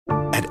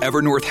At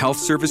Evernorth Health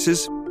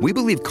Services, we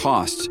believe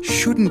costs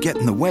shouldn't get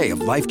in the way of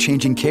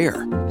life-changing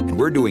care, and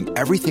we're doing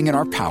everything in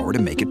our power to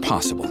make it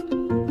possible.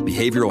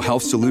 Behavioral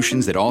health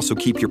solutions that also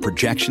keep your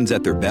projections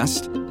at their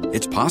best?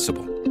 It's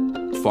possible.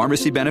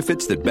 Pharmacy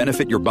benefits that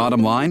benefit your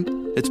bottom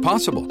line? It's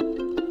possible.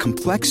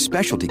 Complex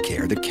specialty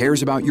care that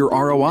cares about your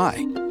ROI?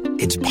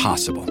 It's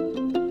possible.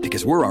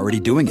 Because we're already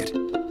doing it.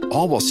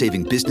 All while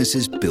saving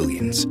businesses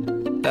billions.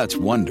 That's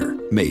Wonder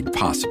made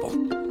possible.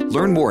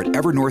 Learn more at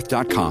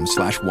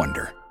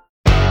evernorth.com/wonder.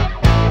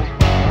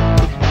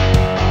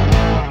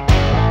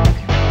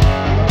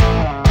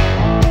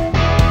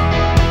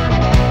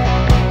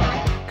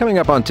 Coming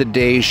up on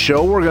today's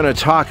show, we're going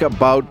to talk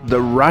about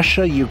the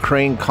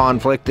Russia-Ukraine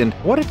conflict and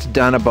what it's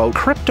done about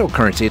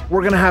cryptocurrency.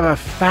 We're going to have a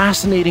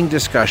fascinating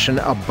discussion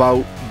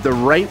about the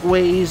right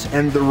ways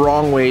and the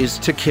wrong ways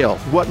to kill.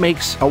 What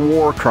makes a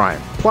war crime?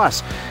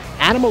 Plus,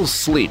 animals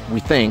sleep. We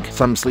think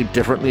some sleep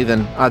differently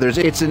than others.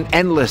 It's an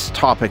endless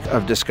topic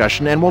of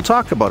discussion, and we'll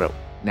talk about it.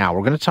 Now,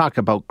 we're going to talk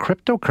about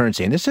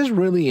cryptocurrency, and this is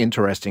really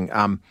interesting.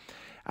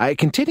 It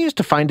continues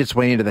to find its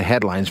way into the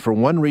headlines for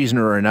one reason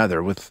or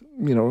another with,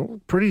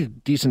 pretty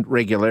decent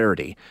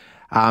regularity.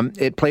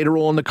 It played a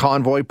role in the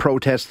convoy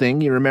protest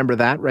thing. You remember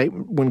that, right?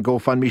 When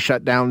GoFundMe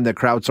shut down the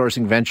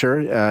crowdsourcing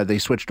venture, they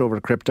switched over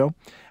to crypto.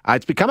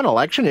 It's become an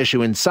election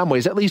issue in some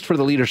ways, at least for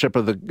the leadership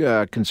of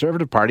the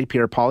Conservative Party.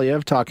 Pierre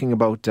Poilievre talking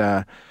about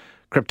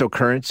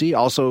cryptocurrency.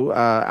 Also,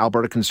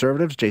 Alberta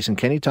Conservatives, Jason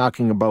Kenney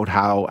talking about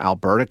how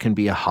Alberta can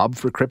be a hub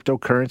for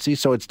cryptocurrency.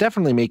 So it's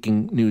definitely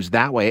making news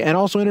that way, and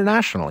also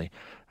internationally.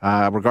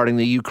 Regarding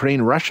the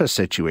Ukraine-Russia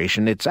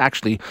situation, it's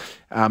actually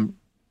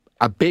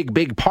a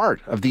big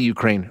part of the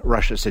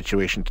Ukraine-Russia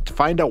situation. To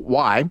find out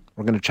why,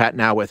 we're going to chat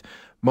now with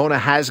Mouna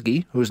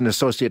Hazgui, who's an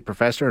associate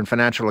professor in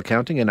financial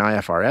accounting and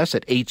IFRS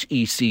at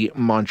HEC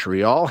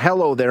Montreal.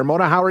 Hello there,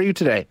 Mouna. How are you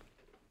today?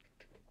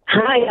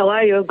 Hi, how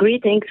are you?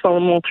 Greetings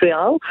from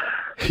Montreal.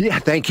 Yeah,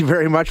 thank you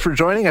very much for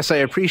joining us. I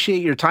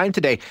appreciate your time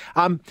today.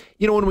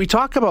 When we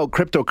talk about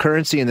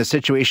cryptocurrency and the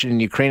situation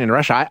in Ukraine and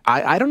Russia,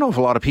 I don't know if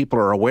a lot of people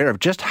are aware of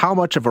just how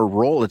much of a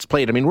role it's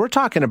played. I mean, we're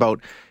talking about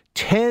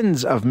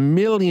tens of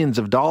millions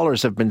of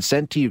dollars have been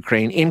sent to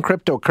Ukraine in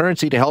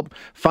cryptocurrency to help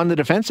fund the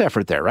defense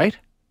effort there, right?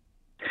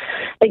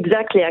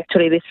 Exactly.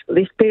 Actually,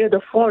 this period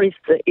of war is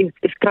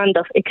kind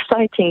of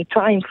exciting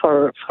time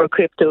for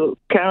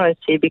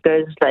cryptocurrency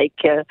because,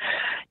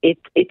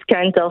 it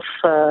kind of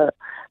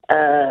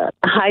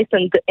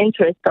heightened the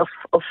interest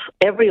of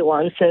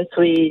everyone since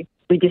we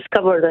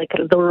discovered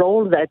the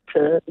role that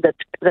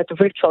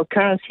virtual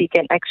currency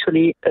can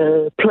actually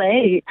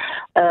play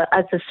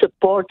as a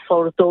support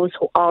for those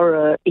who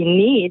are in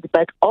need,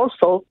 but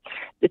also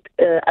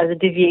as a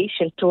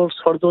deviation tools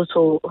for those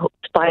who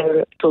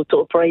aspire to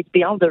operate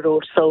beyond the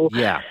rules. So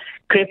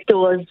crypto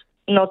was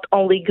not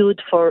only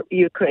good for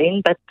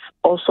Ukraine, but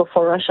also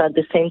for Russia at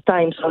the same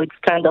time. So it's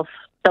kind of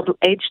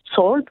double-edged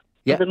sword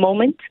at the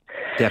moment.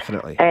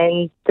 Definitely.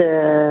 And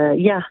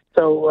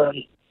so.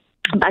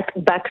 Back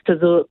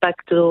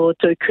to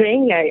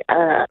Ukraine.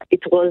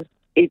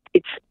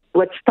 It's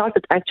what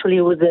started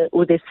actually with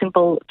a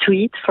simple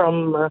tweet from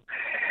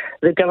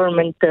the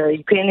government,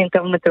 Ukrainian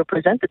government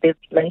representative,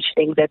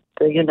 mentioning that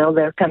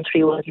their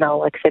country was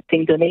now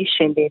accepting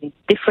donation in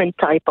different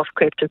type of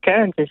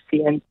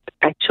cryptocurrency, and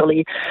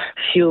actually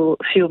few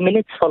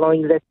minutes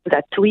following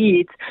that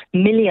tweet,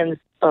 millions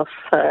of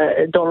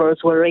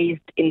dollars were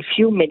raised in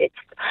few minutes,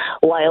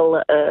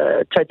 while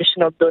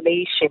traditional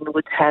donation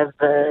would have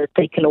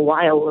taken a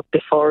while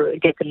before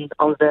getting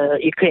on the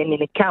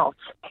Ukrainian accounts.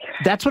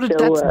 That's what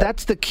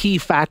that's the key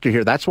factor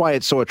here. That's why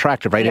it's so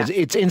attractive, right? Yeah.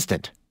 It's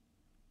instant.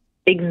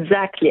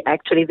 Exactly.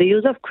 Actually, the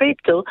use of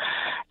crypto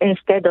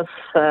instead of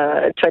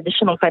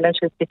traditional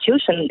financial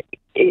institution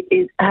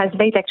it has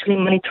made actually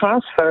money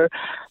transfer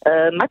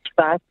much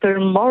faster,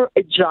 more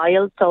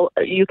agile. So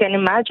you can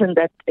imagine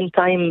that in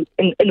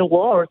a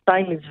war,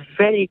 time is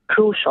very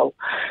crucial.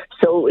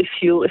 So if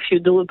you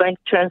do a bank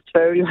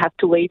transfer, you have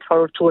to wait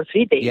for 2 or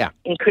 3 days. Yeah.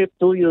 In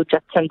crypto, you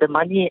just send the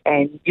money,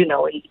 and in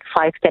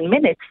 5-10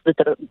 minutes,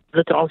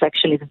 the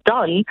transaction is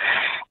done,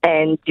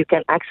 and you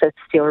can access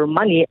your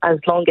money as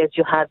long as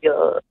you have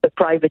a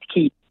private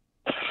key.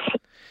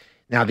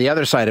 Now, the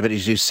other side of it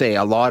is, you say,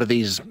 a lot of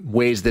these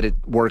ways that it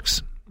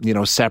works,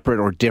 separate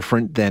or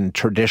different than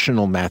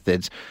traditional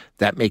methods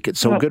that make it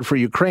so good for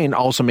Ukraine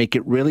also make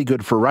it really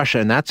good for Russia.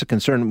 And that's a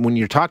concern. When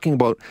you're talking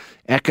about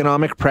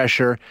economic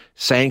pressure,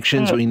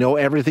 sanctions, we know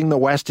everything the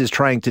West is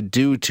trying to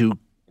do to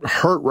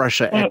hurt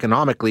Russia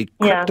economically.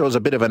 Crypto is a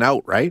bit of an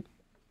out, right?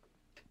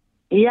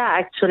 Yeah,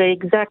 actually,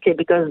 exactly.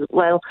 Because,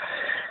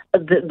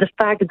 the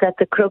fact that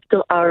the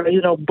crypto are,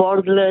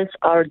 borderless,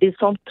 are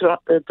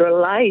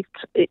decentralized,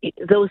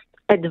 those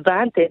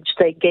advantage.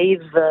 They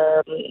gave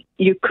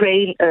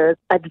Ukraine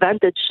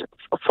advantage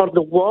for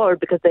the war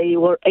because they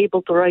were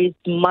able to raise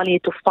money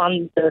to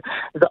fund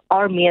the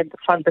army and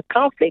fund the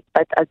conflict.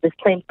 But at the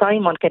same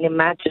time, one can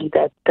imagine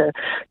that,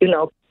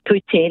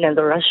 Putin and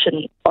the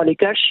Russian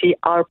oligarchy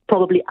are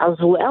probably as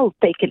well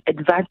taking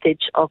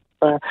advantage of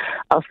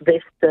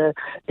this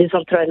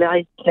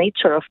decentralized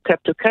nature of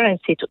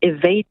cryptocurrency to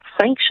evade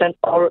sanction,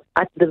 or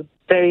at the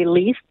very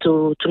least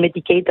to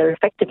mitigate their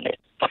effectiveness.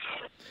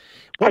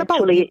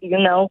 Actually,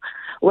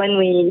 when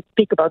we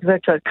speak about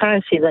virtual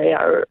currency, they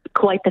are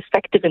quite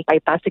effective in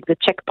bypassing the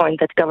checkpoint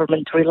that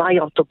governments rely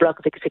on to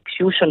block the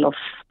execution of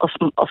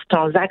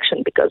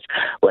transaction, because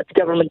what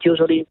government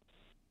usually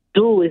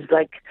do is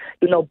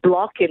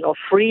blocking or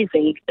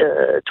freezing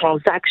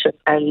transactions,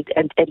 and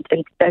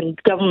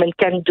government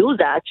can do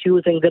that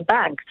using the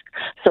banks.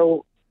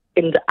 So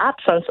in the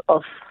absence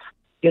of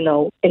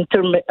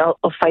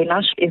of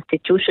financial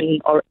institution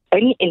or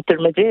any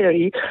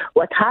intermediary,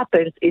 what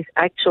happens is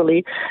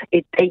actually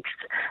it takes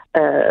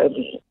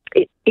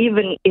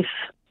even if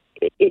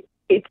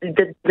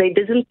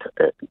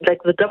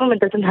the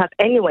government doesn't have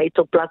any way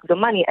to block the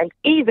money, and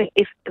even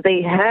if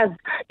they have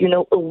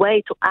a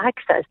way to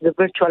access the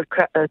virtual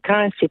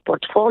currency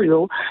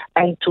portfolio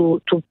and to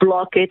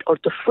block it or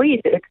to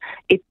freeze it,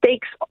 it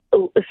takes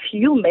a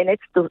few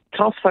minutes to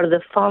transfer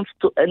the funds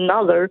to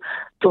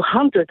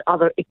 100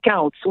 other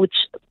accounts, which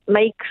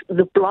makes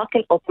the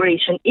blocking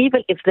operation,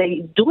 even if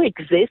they do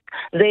exist,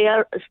 they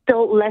are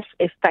still less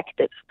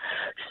effective.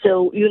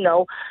 So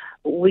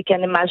we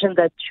can imagine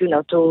that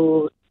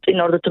in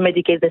order to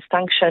mitigate the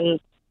sanction,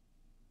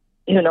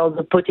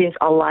 the Putin's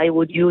ally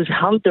would use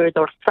hundreds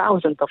or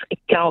thousands of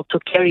accounts to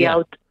carry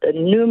out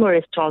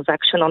numerous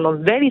transactions on a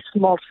very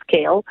small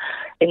scale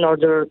in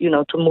order,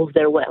 to move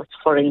their wealth,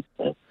 for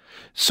instance.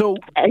 So,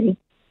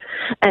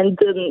 and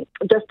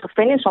just to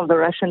finish on the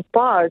Russian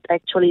part,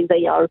 actually,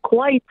 they are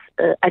quite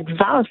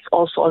advanced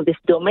also on this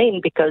domain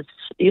because,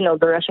 the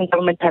Russian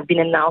government have been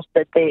announced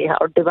that they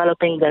are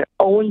developing their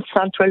own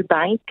central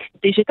bank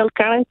digital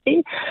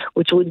currency,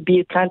 which would be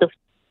a kind of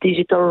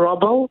digital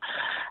ruble,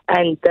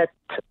 and that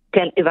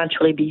can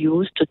eventually be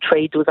used to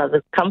trade with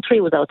other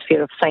countries without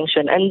fear of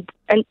sanction.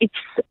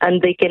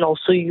 And they can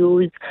also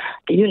use,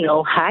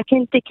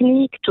 hacking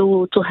technique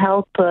to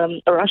help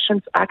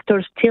Russian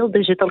actors steal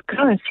digital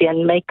currency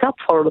and make up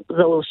for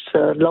those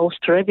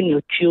lost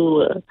revenue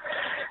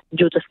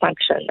due to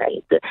sanction.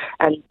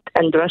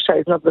 And Russia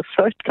is not the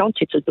first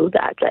country to do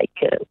that.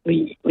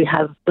 We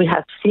have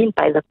seen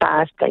by the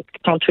past,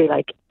 country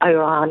like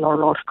Iran or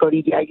North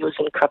Korea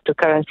using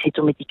cryptocurrency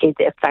to mitigate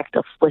the effect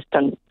of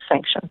Western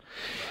sanctions.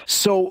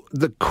 So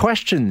the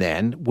question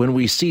then, when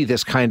we see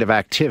this kind of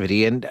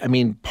activity, and I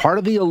mean, part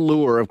of the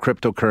allure of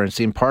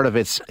cryptocurrency and part of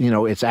its,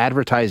 its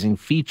advertising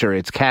feature,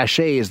 its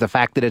cachet, is the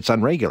fact that it's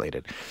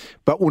unregulated.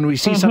 But when we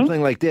see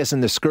something like this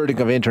in the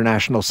skirting of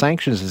international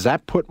sanctions, does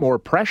that put more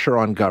pressure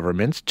on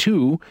governments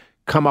to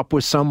come up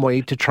with some way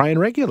to try and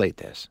regulate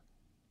this?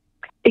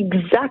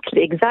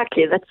 Exactly.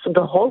 That's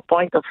the whole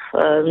point of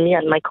me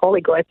and my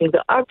colleague writing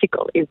the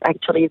article, is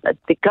actually that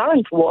the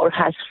current war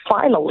has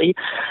finally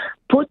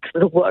put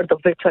the word of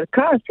virtual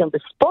currency on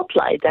the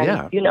spotlight.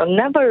 And,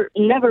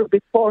 never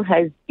before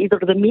has either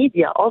the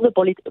media or the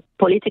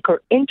political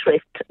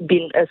interest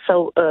been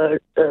so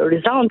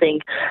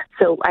resounding.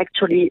 So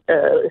actually,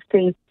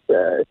 since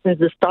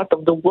the start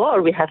of the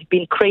war, we have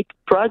been great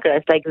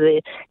progress.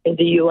 In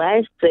the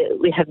U.S.,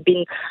 we have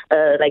been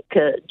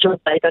Joe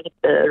Biden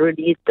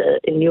released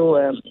a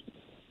new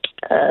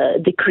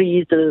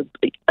decrees,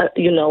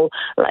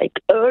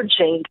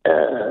 urging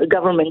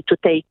government to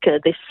take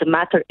this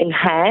matter in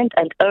hand,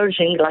 and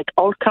urging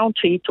all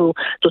countries to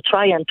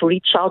try and to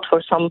reach out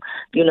for some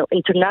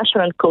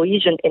international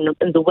cohesion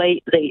in the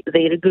way they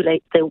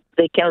regulate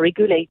they can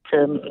regulate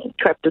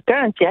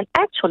cryptocurrency. And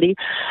actually,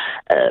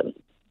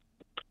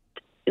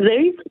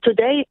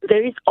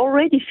 there is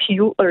already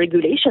few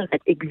regulations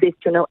that exist.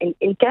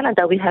 In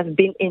Canada, we have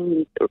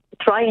been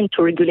trying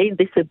to regulate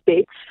this a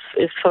bit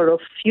for a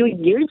few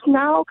years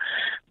now,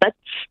 but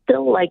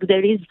still,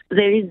 there is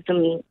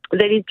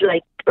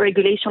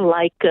regulation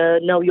like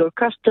know your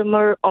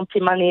customer,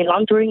 anti-money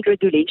laundering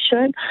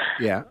regulation.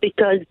 Yeah.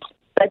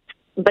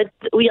 But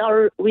we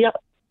are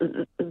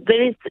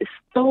there is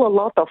still a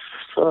lot of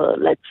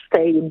let's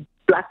say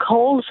black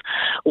holes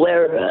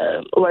where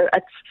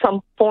at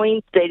some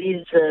point there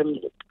is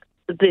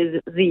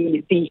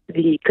the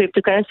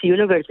cryptocurrency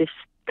universe is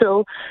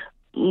still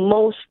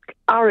most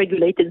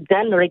unregulated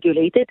than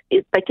regulated,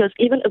 because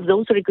even if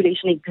those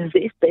regulations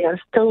exist, they are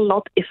still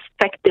not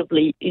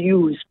effectively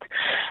used.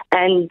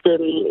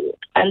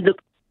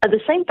 At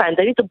the same time,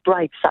 there is a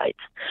bright side,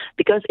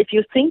 because if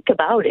you think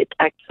about it,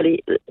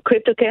 actually,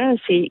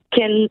 cryptocurrency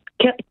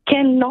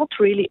cannot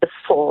really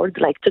afford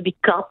to be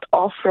cut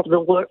off from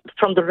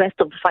the rest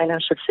of the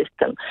financial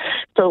system.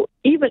 So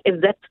even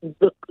if that's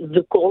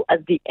the goal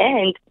at the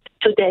end,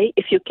 today,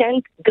 if you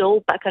can't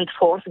go back and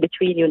forth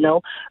between,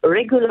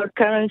 regular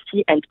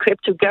currency and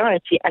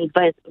cryptocurrency and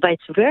vice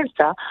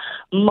versa,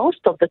 most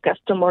of the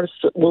customers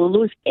will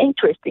lose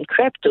interest in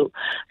crypto.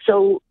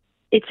 So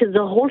it is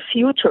the whole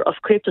future of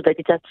crypto that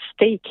is at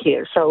stake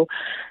here. So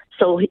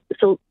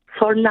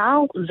for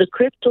now, the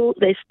crypto,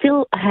 they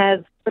still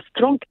have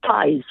strong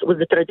ties with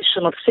the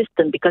traditional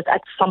system because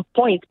at some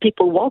point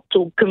people want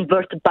to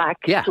convert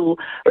back to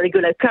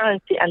regular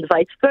currency and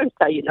vice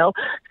versa,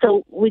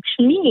 So which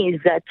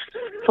means that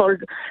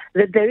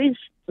there is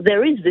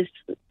this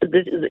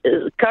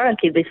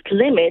currently this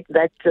limit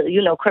that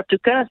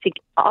cryptocurrency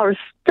are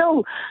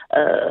still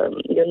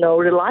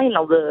relying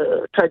on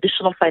the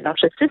traditional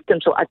financial system.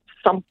 So at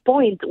some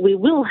point we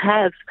will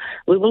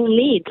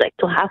need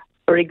to have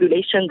a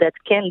regulation that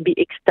can be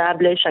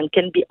established and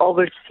can be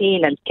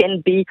overseen and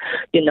can be,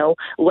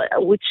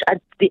 which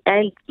at the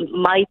end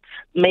might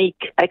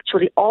make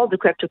actually all the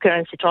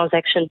cryptocurrency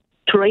transactions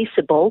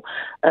traceable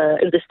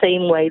in the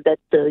same way that,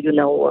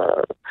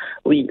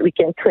 we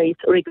can trace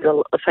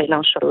regular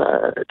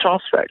financial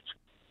transfers.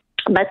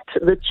 But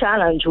the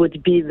challenge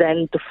would be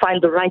then to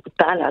find the right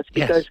balance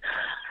because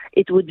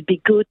it would be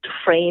good to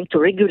frame, to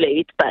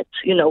regulate, but,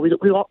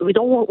 we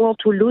don't want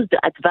to lose the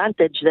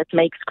advantage that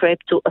makes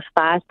crypto a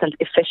fast and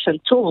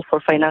efficient tool for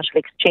financial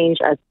exchange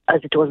as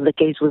it was the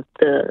case with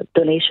the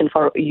donation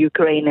for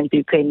Ukraine and the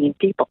Ukrainian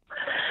people.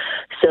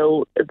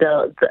 So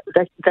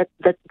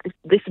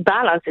this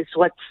balance is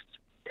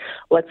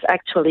what's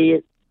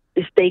actually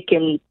is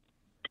taken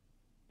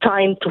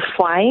time to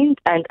find,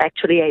 and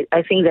actually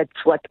I think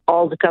that's what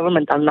all the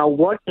government are now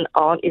working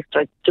on, is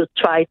to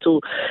try to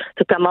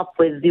come up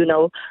with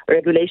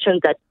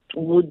regulations that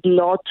would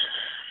not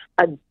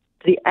at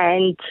the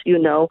end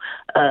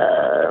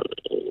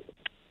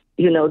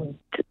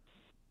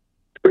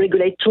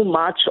regulate too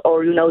much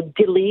or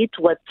delete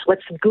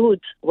what's good,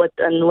 what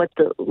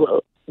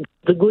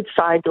the good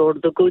side or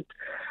the good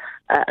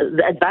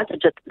the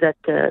advantage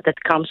that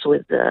comes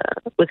with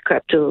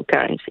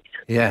cryptocurrencies.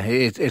 Yeah,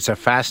 it's a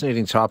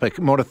fascinating topic.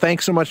 Mouna,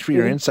 thanks so much for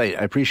your insight.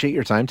 I appreciate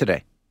your time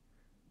today.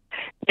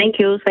 Thank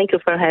you. Thank you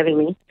for having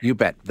me. You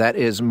bet. That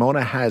is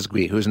Mouna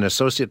Hazgui, who's an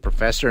associate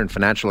professor in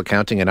financial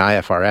accounting and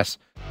IFRS.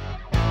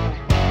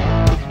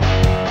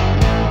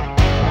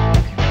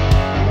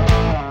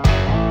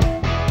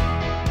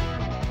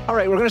 All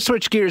right, we're going to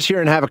switch gears here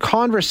and have a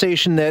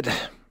conversation that,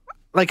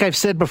 like I've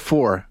said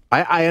before,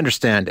 I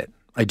understand it.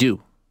 I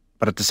do.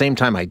 But at the same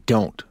time, I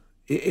don't,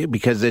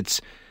 because it's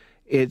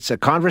a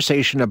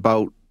conversation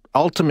about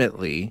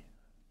ultimately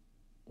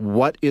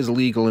what is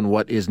legal and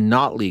what is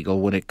not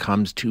legal when it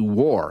comes to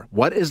war.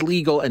 What is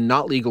legal and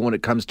not legal when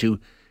it comes to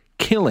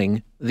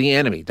killing the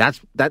enemy? That's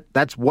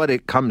what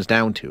it comes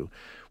down to,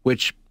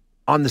 which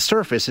on the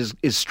surface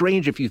is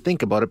strange if you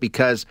think about it,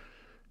 because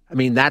I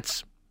mean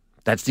that's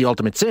the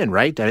ultimate sin,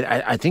 right?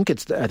 I think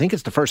it's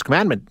the first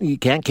commandment. You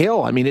can't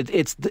kill. I mean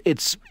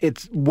it's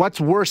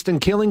what's worse than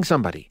killing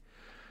somebody?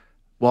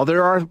 Well,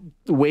 there are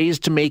ways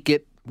to make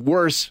it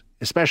worse,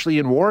 especially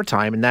in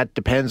wartime, and that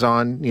depends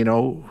on,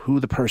 who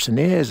the person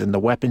is and the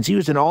weapons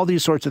used and all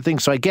these sorts of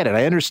things. So I get it.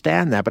 I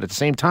understand that. But at the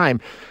same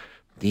time,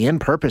 the end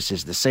purpose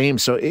is the same.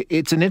 So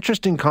it's an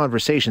interesting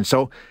conversation.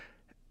 So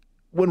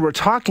when we're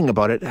talking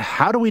about it,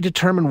 how do we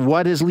determine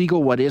what is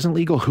legal, what isn't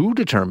legal? Who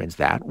determines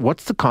that?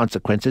 What's the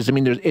consequences? I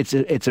mean,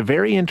 it's a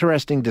very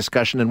interesting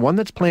discussion, and one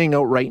that's playing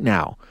out right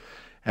now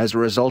as a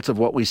result of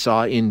what we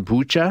saw in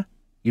Bucha,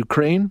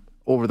 Ukraine,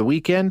 over the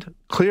weekend.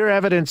 Clear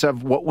evidence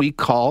of what we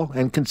call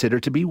and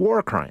consider to be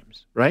war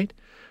crimes, right?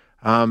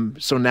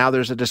 So now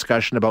there's a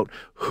discussion about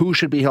who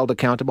should be held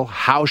accountable,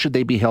 how should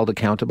they be held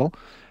accountable,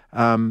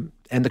 and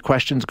the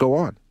questions go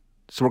on.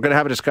 So we're going to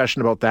have a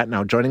discussion about that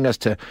now. Joining us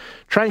to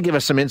try and give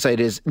us some insight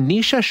is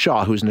Nisha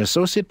Shah, who's an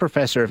associate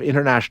professor of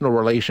international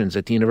relations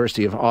at the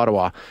University of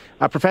Ottawa.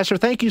 Professor,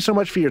 thank you so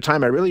much for your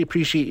time. I really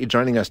appreciate you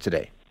joining us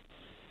today.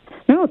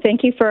 No,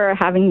 thank you for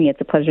having me.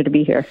 It's a pleasure to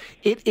be here.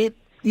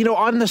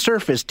 On the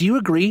surface, do you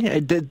agree?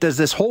 Does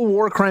this whole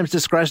war crimes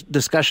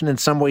discussion in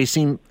some way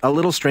seem a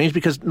little strange?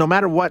 Because no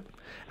matter what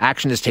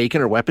action is taken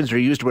or weapons are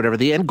used or whatever,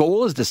 the end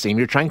goal is the same.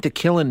 You're trying to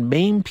kill and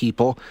maim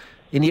people,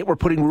 and yet we're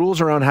putting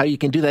rules around how you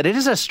can do that. It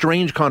is a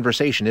strange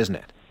conversation, isn't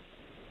it?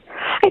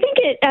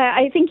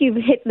 I think you've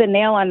hit the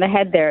nail on the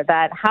head there,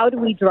 that how do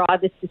we draw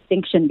this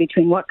distinction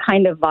between what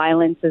kind of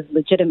violence is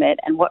legitimate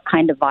and what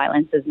kind of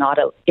violence is not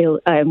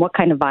and what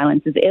kind of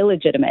violence is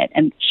illegitimate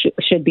and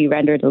should be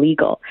rendered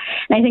illegal.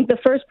 And I think the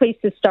first place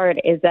to start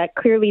is that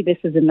clearly this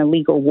is an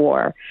illegal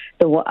war.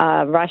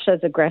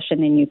 Russia's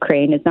aggression in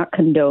Ukraine is not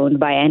condoned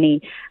by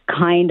any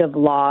kind of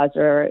laws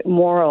or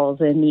morals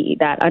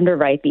that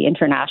underwrite the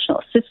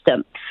international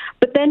system.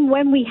 But then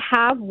when we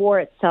have war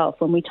itself,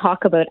 when we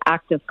talk about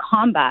active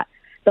combat,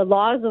 the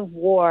laws of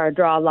war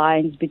draw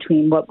lines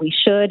between what we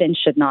should and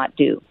should not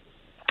do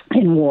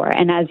in war.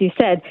 And as you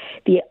said,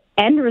 the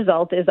end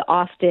result is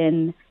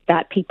often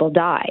that people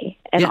die.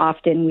 And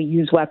often we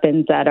use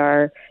weapons that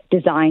are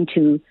designed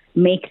to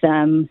make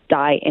them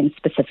die in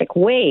specific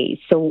ways.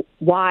 So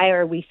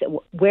where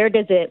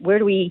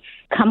do we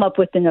come up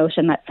with the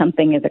notion that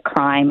something is a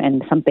crime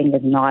and something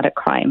is not a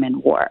crime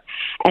in war?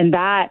 And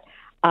that,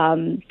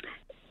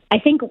 I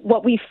think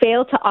what we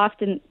fail to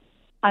often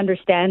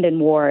understand in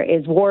war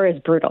is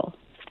brutal.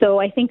 So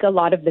I think a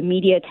lot of the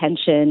media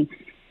attention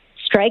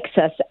strikes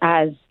us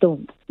as the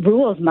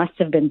rules must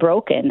have been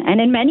broken. And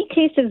in many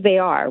cases they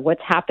are.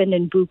 What's happened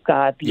in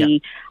Buka,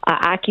 the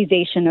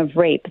accusation of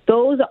rape,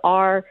 those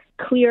are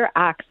clear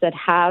acts that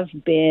have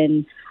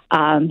been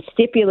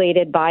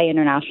stipulated by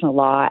international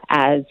law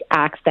as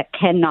acts that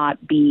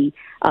cannot be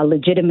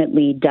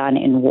legitimately done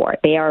in war.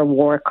 They are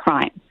war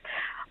crimes.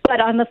 But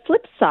on the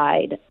flip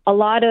side, a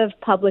lot of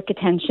public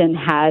attention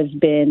has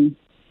been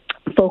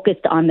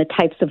focused on the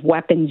types of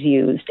weapons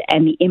used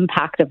and the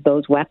impact of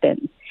those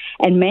weapons.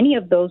 And many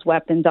of those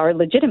weapons are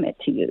legitimate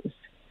to use.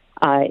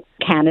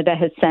 Canada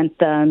has sent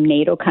them.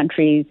 NATO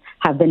countries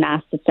have been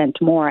asked to send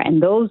more.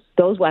 And those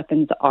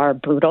weapons are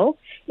brutal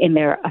in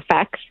their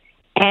effects,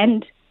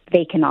 and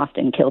they can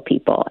often kill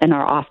people and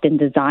are often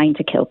designed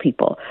to kill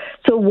people.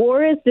 So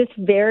war is this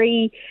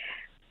very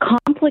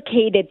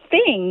complicated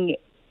thing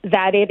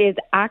that it is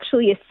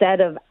actually a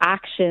set of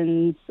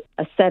actions,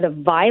 a set of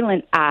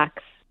violent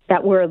acts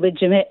that were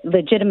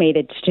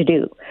legitimated to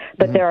do.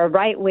 But there are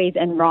right ways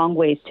and wrong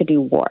ways to do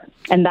war.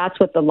 And that's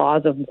what the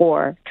laws of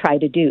war try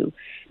to do.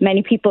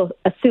 Many people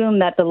assume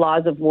that the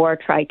laws of war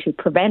try to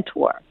prevent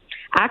war.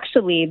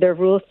 Actually, there are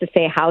rules to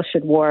say how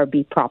should war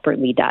be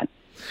properly done.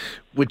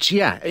 Which,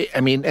 I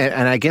mean,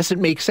 and I guess it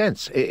makes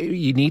sense.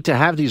 You need to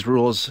have these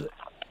rules.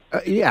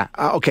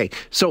 Okay.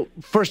 So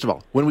first of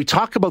all, when we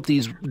talk about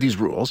these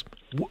rules,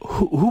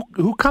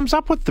 who comes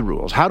up with the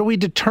rules? How do we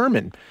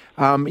determine?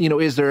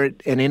 Is there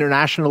an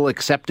international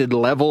accepted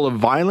level of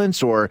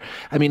violence, or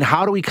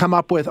how do we come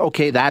up with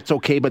that's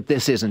okay, but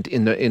this isn't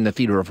in the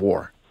theater of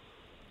war?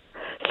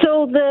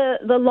 So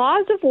the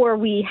laws of war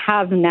we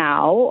have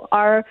now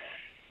are,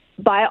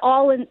 by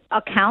all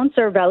accounts,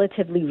 are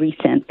relatively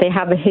recent. They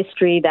have a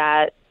history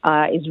that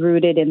is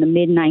rooted in the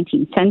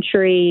mid-19th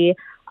century.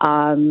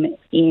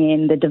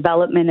 In the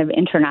development of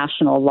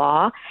international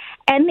law.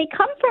 And they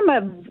come from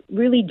a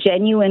really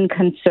genuine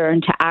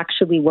concern to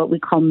actually what we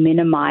call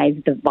minimize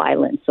the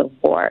violence of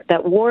war.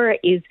 That war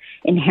is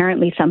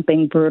inherently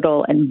something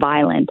brutal and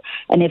violent.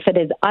 And if it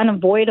is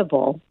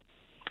unavoidable,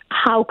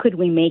 how could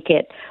we make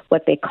it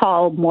what they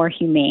call more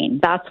humane?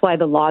 That's why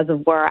the laws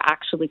of war are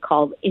actually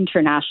called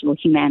international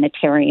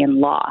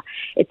humanitarian law.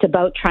 It's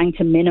about trying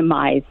to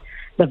minimize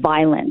the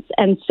violence.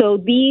 And so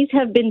these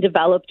have been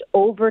developed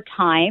over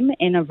time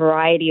in a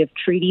variety of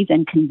treaties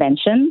and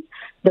conventions.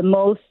 The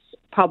most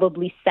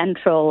probably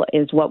central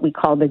is what we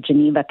call the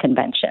Geneva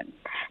Convention,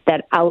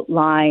 that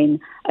outline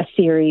a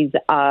series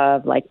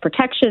of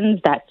protections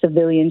that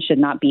civilians should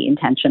not be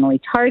intentionally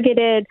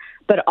targeted,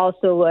 but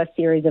also a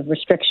series of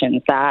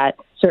restrictions that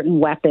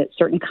certain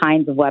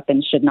kinds of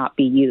weapons should not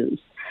be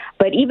used.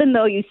 But even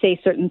though you say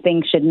certain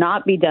things should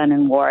not be done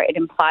in war, it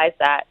implies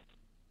that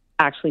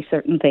actually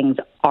certain things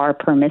are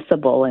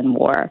permissible in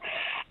war.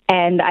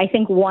 And I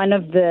think one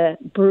of the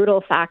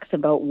brutal facts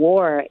about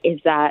war is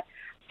that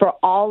for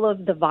all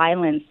of the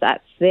violence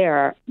that's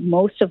there,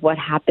 most of what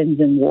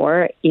happens in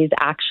war is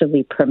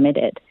actually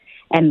permitted.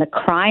 And the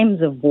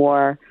crimes of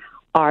war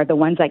are the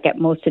ones that get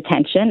most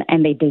attention,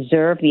 and they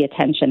deserve the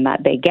attention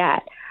that they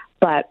get.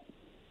 But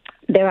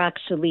they're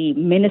actually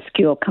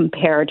minuscule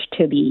compared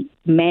to the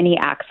many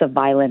acts of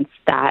violence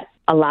that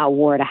allow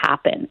war to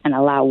happen and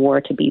allow war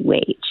to be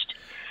waged.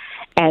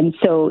 And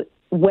so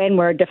when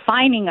we're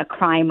defining a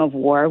crime of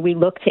war, we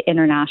look to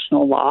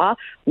international law,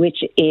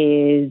 which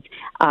is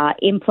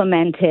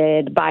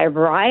implemented by a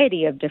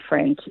variety of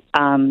different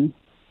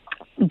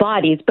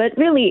bodies. But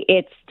really,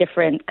 it's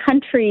different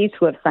countries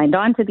who have signed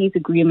on to these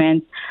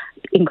agreements.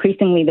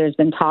 Increasingly, there's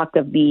been talk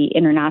of the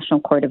International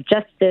Court of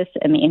Justice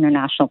and the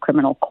International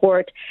Criminal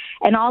Court.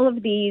 And all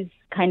of these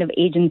kind of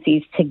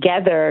agencies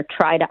together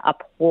try to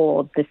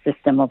uphold the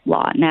system of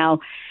law. Now,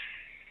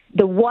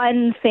 the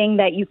one thing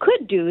that you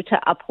could do to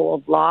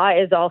uphold law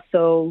is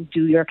also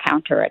do your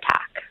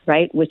counterattack,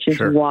 right? Which is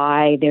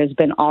why there's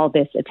been all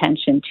this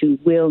attention to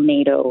will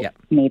NATO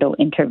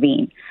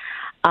intervene.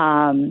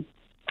 And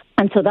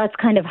so that's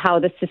kind of how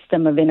the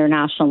system of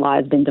international law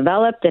has been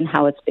developed and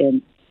how it's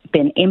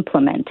been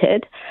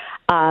implemented.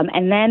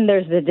 And then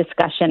there's the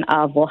discussion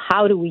of, well,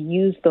 how do we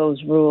use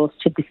those rules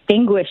to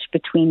distinguish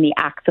between the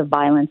acts of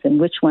violence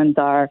and which ones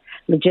are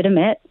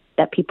legitimate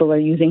that people are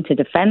using to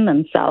defend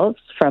themselves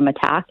from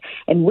attack,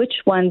 and which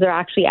ones are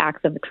actually acts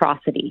of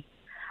atrocity.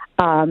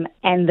 And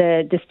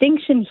the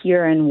distinction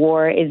here in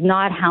war is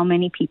not how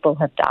many people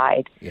have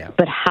died,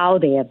 but how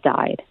they have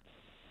died.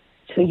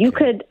 So you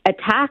could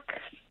attack,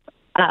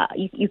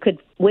 you could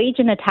wage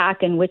an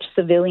attack in which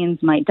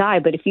civilians might die,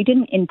 but if you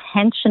didn't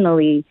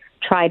intentionally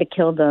try to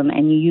kill them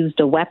and you used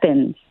a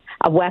weapon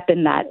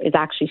that is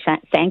actually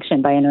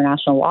sanctioned by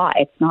international law,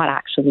 it's not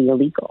actually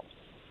illegal.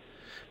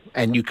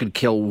 And you could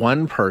kill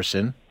one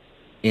person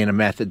in a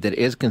method that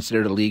is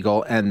considered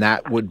illegal, and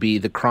that would be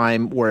the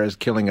crime, whereas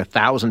killing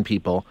 1,000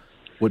 people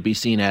would be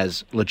seen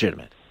as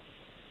legitimate.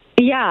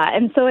 Yeah,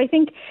 and so I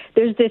think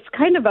there's this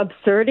kind of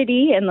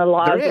absurdity in the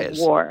laws of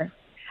war,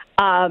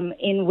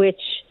 in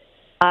which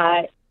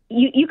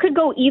you could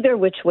go either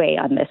which way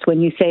on this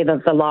when you say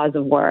that the laws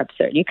of war are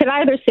absurd. You could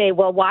either say,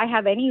 well, why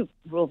have any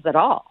rules at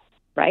all?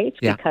 Right?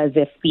 Yeah. Because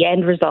if the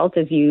end result,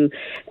 as you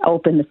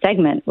open the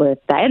segment with,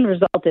 the end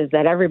result is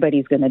that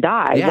everybody's going to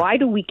die, why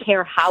do we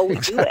care how we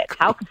do it?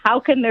 How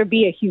can there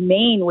be a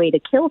humane way to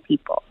kill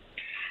people?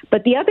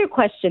 But the other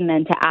question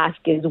then to ask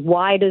is,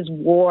 why does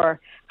war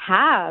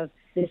have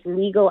this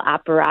legal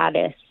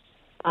apparatus,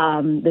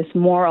 this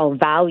moral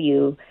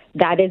value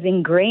that is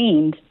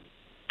ingrained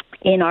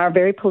in our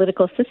very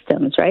political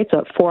systems, right? So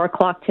at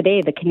 4:00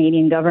 today, the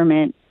Canadian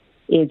government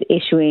is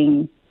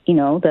issuing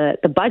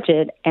the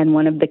budget, and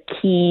one of the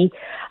key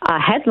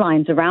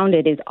headlines around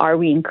it is, are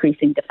we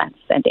increasing defense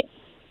spending?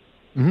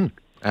 Mm-hmm.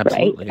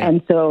 Absolutely. Right? Yeah.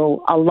 And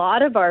so a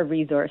lot of our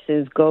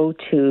resources go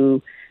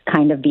to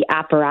kind of the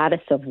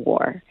apparatus of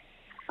war.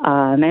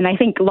 And I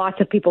think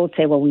lots of people would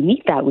say, well, we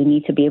need that. We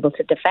need to be able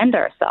to defend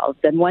ourselves.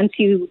 And once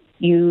you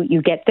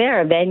get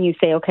there, then you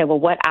say, okay, well,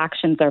 what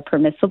actions are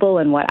permissible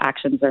and what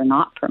actions are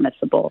not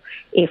permissible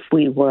if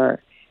we were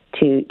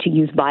to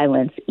use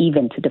violence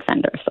even to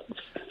defend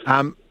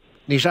ourselves?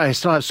 Nisha, I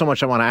still have so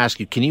much I want to ask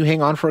you. Can you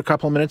hang on for a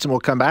couple of minutes and we'll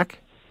come back?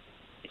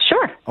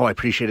 Sure. Oh, I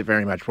appreciate it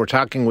very much. We're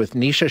talking with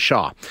Nisha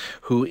Shah,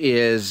 who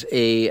is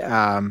a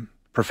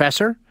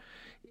professor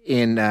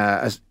in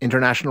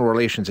international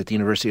relations at the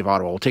University of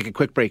Ottawa. We'll take a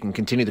quick break and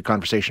continue the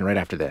conversation right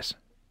after this.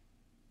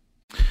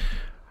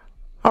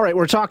 All right,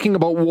 we're talking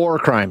about war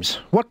crimes.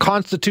 What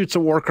constitutes a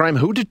war crime?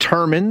 Who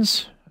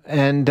determines?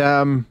 And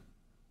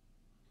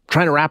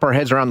trying to wrap our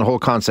heads around the whole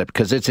concept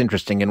because it's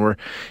interesting. And we're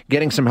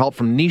getting some help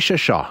from Nisha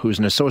Shah, who's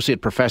an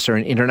associate professor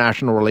in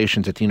international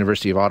relations at the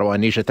University of Ottawa.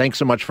 And Nisha, thanks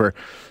so much for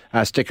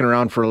sticking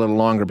around for a little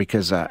longer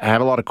because I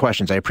have a lot of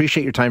questions. I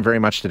appreciate your time very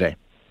much today.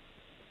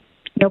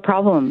 No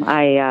problem.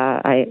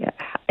 I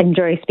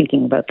enjoy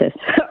speaking about this.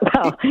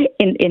 Well,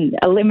 in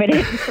a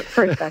limited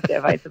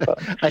perspective, I suppose.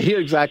 I hear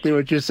exactly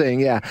what you're saying,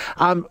 yeah.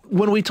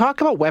 When we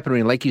talk about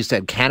weaponry, like you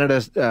said,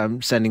 Canada's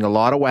sending a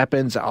lot of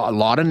weapons, a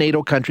lot of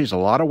NATO countries, a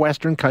lot of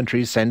Western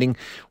countries sending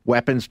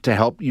weapons to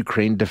help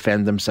Ukraine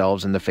defend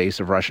themselves in the face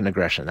of Russian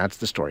aggression. That's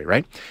the story,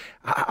 right?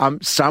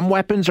 Some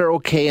weapons are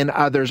okay and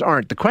others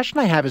aren't. The question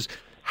I have is,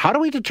 how do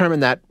we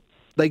determine that?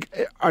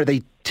 Like, are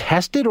they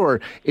tested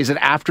or is it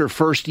after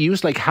first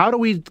use? Like, how do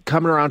we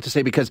come around to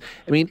say, because,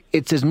 I mean,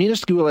 it's as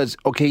minuscule as,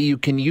 okay, you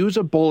can use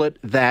a bullet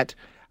that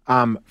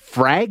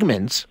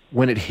fragments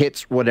when it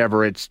hits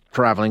whatever it's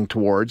traveling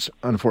towards,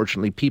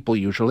 unfortunately, people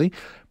usually.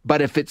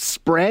 But if it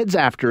spreads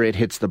after it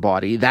hits the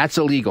body, that's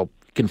illegal.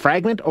 It can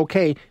fragment,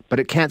 okay, but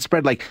it can't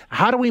spread. Like,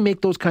 how do we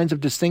make those kinds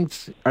of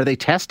distincts? Are they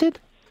tested?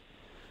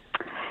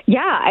 Yeah,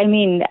 I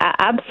mean,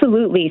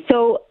 absolutely.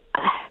 So...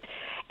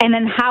 And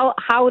then how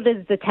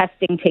does the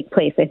testing take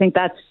place? I think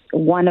that's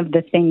one of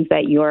the things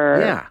that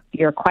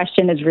your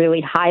question has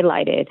really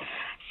highlighted.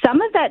 Some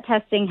of that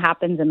testing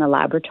happens in the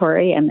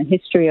laboratory, and the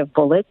history of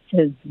bullets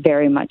has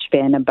very much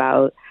been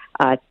about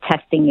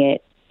testing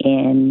it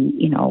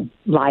in,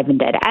 live and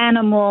dead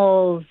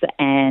animals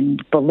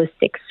and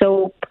ballistic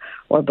soap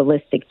or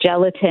ballistic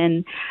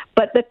gelatin.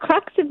 But the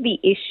crux of the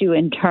issue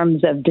in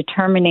terms of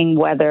determining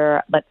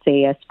whether, let's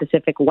say, a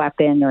specific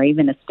weapon or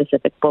even a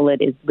specific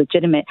bullet is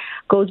legitimate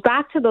goes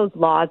back to those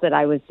laws that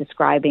I was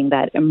describing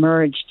that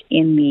emerged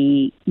in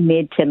the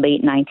mid to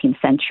late 19th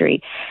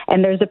century.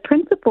 And there's a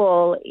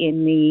principle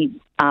in the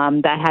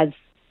that has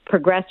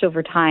progressed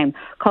over time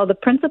called the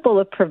principle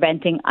of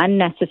preventing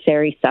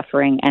unnecessary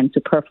suffering and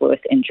superfluous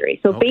injury.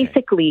 So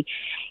basically,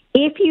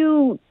 if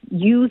you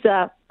use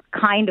a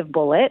kind of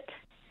bullet,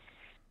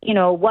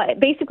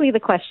 basically the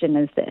question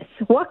is this: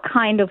 what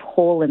kind of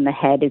hole in the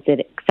head is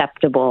it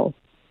acceptable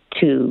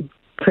to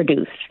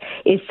produce?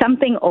 Is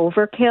something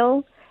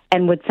overkill,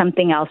 and would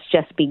something else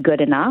just be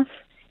good enough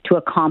to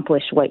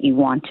accomplish what you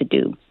want to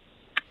do?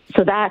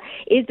 So that,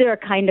 is there a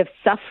kind of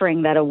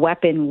suffering that a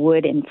weapon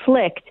would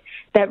inflict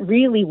that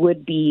really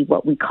would be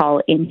what we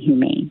call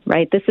inhumane,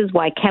 right? This is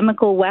why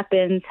chemical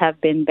weapons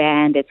have been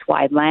banned. It's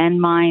why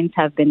landmines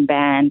have been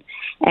banned.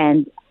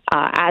 And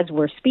as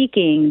we're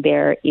speaking,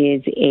 there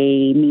is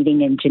a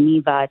meeting in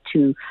Geneva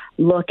to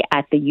look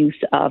at the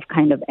use of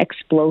kind of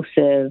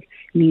explosive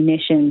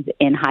munitions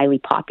in highly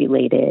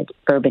populated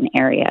urban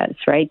areas,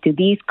 right? Do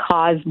these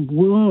cause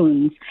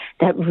wounds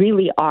that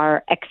really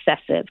are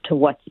excessive to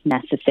what's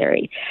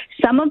necessary?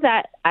 Some of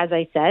that, as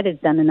I said, is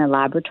done in a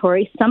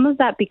laboratory. Some of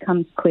that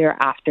becomes clear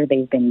after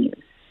they've been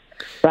used,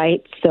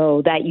 right?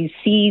 So that you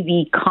see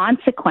the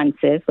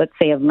consequences, let's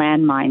say, of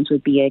landmines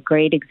would be a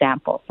great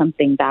example,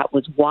 something that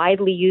was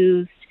widely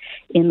used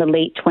in the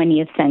late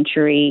 20th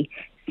century,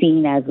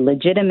 seen as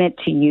legitimate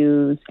to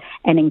use.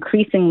 And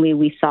increasingly,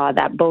 we saw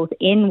that both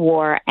in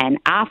war and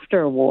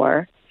after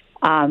war,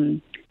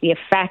 the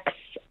effects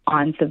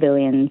on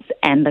civilians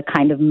and the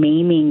kind of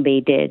maiming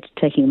they did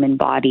to human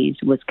bodies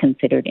was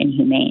considered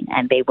inhumane,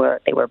 and they were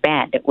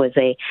banned. It was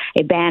a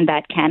ban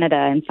that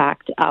Canada, in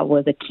fact,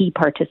 was a key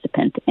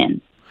participant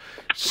in.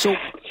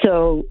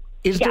 So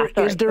is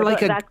there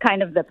like that's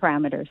kind of the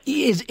parameters.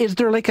 Is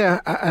there like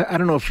I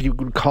don't know if you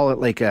would call it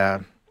like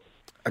a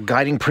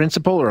guiding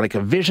principle or like a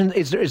vision?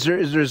 Is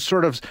there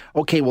sort of,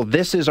 okay, well,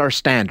 this is our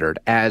standard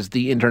as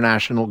the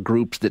international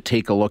groups that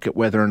take a look at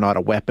whether or not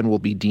a weapon will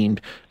be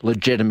deemed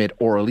legitimate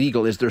or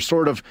illegal? Is there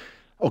sort of,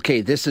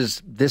 okay, this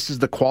is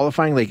the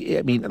qualifying, like,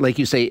 I mean, like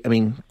you say, I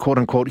mean, quote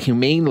unquote,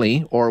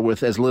 humanely or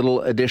with as little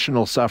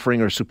additional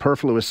suffering or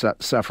superfluous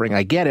suffering?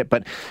 I get it,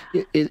 but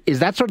is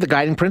that sort of the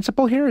guiding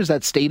principle here? Is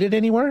that stated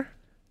anywhere?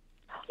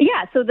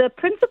 Yeah, so the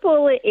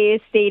principle is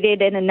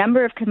stated in a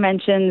number of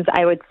conventions.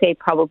 I would say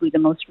probably the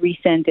most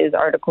recent is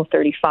Article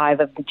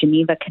 35 of the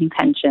Geneva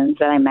Conventions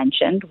that I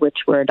mentioned, which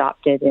were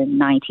adopted in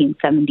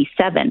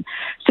 1977.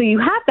 So you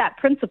have that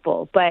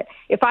principle, but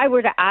if I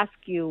were to ask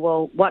you,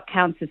 well, what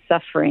counts as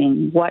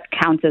suffering, what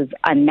counts as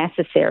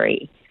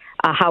unnecessary,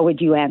 how would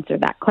you answer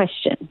that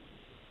question?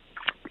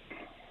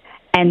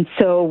 And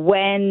so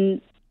when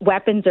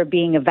weapons are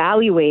being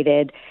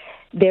evaluated,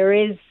 there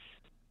is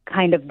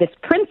kind of this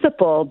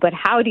principle, but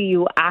how do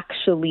you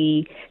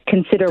actually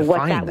consider define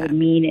what that would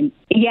mean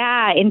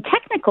in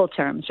technical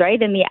terms,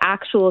 right? In the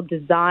actual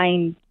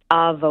design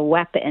of a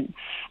weapon.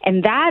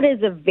 And that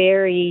is a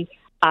very,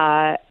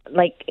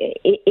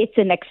 it's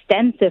an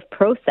extensive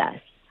process.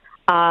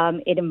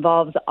 It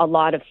involves a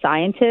lot of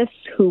scientists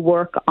who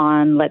work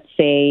on, let's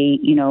say,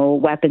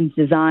 weapons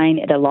design.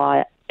 It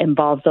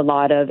involves a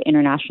lot of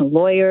international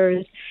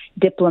lawyers,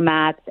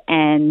 diplomats,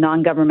 and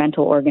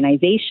non-governmental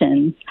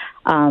organizations,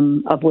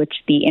 of which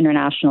the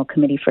International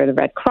Committee for the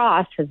Red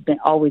Cross has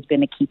always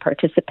been a key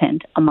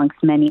participant, amongst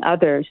many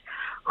others,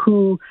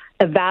 who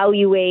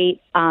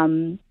evaluate,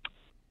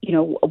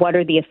 what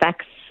are the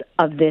effects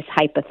of this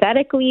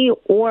hypothetically,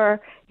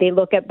 or they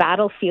look at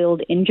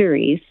battlefield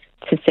injuries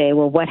to say,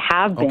 well, what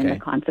have been the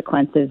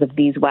consequences of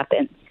these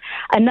weapons?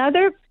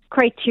 Another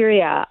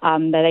criteria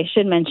that I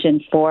should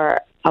mention for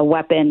a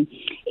weapon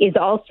is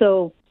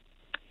also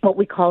what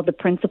we call the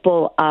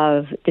principle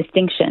of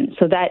distinction,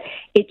 so that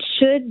it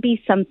should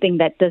be something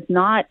that does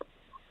not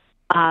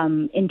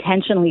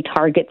intentionally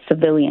target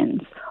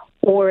civilians,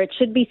 or it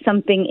should be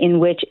something in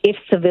which if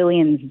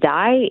civilians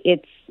die,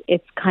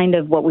 it's kind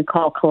of what we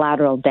call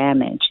collateral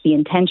damage. The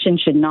intention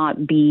should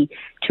not be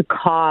to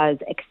cause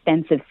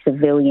extensive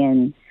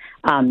civilian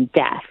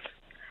death.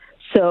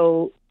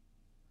 So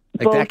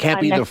like that can't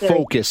be the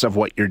focus of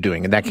what you're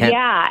doing, and that can't.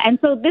 Yeah, and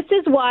so this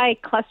is why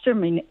cluster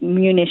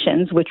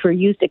munitions, which were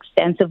used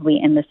extensively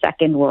in the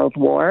Second World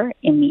War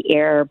in the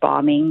air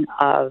bombing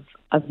of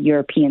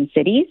European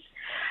cities,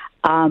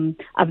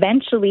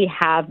 eventually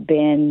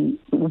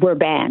were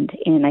banned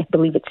in, I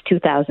believe it's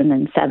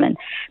 2007,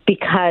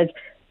 because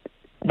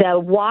the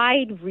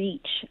wide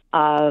reach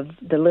of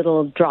the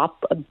little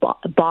drop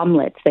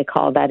bomblets, they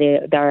call that,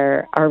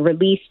 are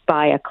released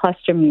by a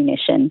cluster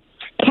munition,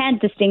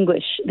 can't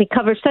distinguish. They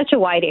cover such a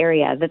wide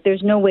area that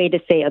there's no way to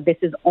say, this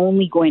is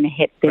only going to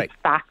hit this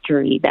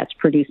factory that's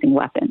producing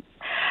weapons.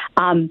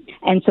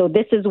 And so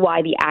this is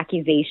why the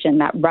accusation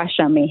that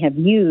Russia may have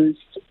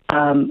used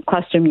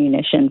cluster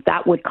munitions,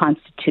 that would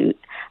constitute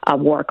a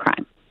war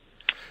crime,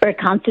 or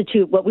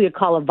constitute what we would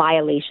call a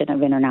violation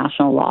of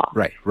international law.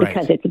 Right.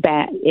 Because it's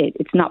bad,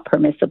 it's not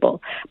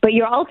permissible. But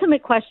your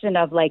ultimate question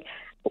of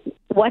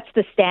what's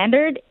the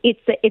standard?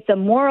 It's a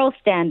moral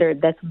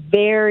standard that's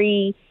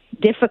very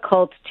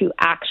difficult to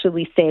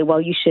actually say, well,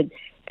 you should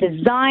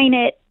design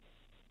it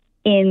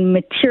in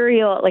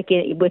material,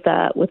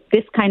 with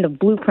this kind of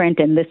blueprint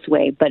in this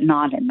way, but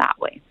not in that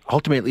way.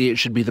 Ultimately, it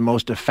should be the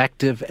most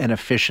effective and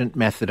efficient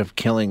method of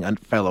killing a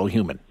fellow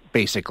human,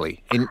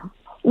 basically.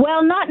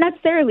 Well, not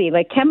necessarily.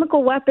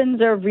 Chemical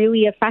weapons are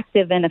really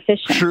effective and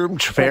efficient. True,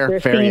 fair,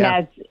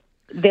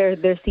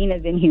 they're seen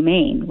as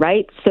inhumane,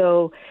 right?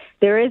 So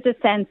there is a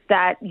sense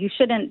that you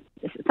shouldn't,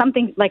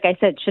 something, like I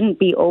said, shouldn't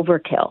be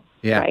overkill,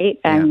 right?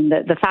 And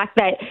the fact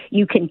that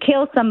you can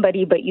kill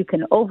somebody, but you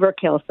can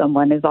overkill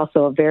someone is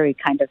also a very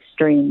kind of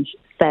strange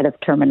set of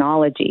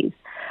terminologies.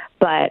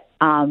 But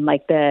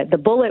the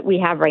bullet we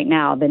have right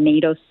now, the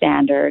NATO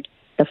standard,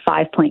 the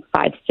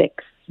 5.56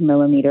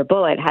 millimeter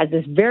bullet, has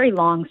this very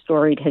long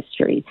storied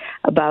history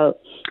about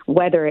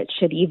whether it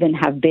should even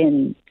have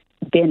been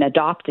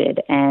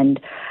adopted, and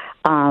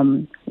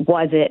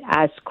was it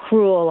as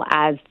cruel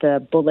as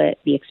the bullet,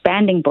 the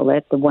expanding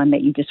bullet, the one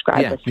that you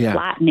described as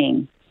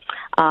flattening?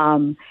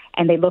 And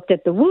they looked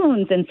at the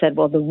wounds and said,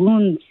 well, the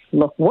wounds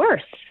look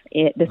worse.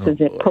 This is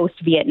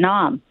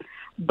post-Vietnam.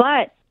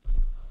 But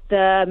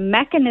the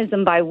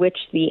mechanism by which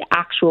the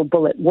actual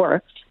bullet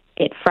worked,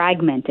 it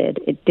fragmented.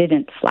 It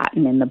didn't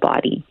flatten in the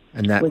body.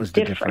 And that was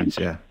the difference,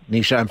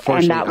 Nisha,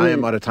 unfortunately, I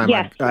am out of time.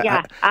 Yes,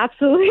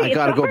 absolutely. I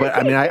got to go, but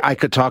I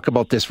could talk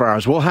about this for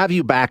hours. We'll have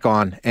you back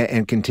on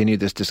and continue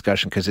this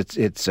discussion because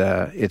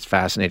it's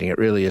fascinating. It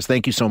really is.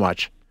 Thank you so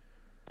much.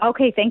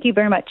 Okay, thank you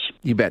very much.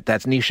 You bet.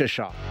 That's Nisha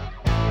Shah.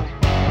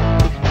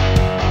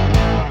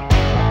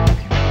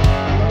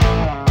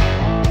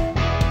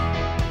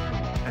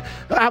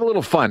 Have a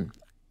little fun.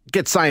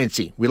 Get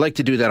sciencey. We like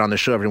to do that on the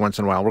show every once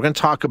in a while. We're going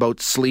to talk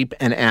about sleep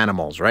and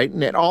animals, right?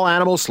 And all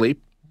animals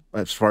sleep,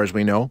 as far as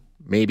we know,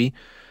 maybe.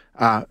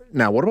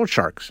 Now, what about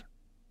sharks?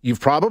 You've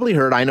probably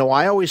heard, I know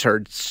I always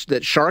heard,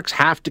 that sharks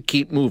have to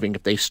keep moving.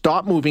 If they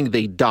stop moving,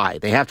 they die.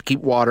 They have to keep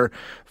water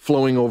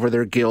flowing over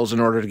their gills in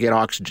order to get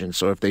oxygen.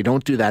 So if they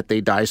don't do that, they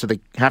die. So they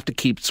have to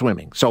keep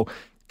swimming. So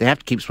they have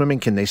to keep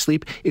swimming. Can they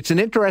sleep? It's an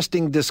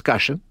interesting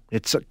discussion.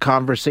 It's a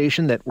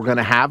conversation that we're going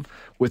to have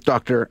with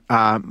Dr.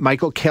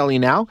 Michael Kelly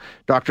now.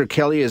 Dr.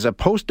 Kelly is a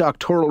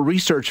postdoctoral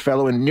research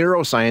fellow in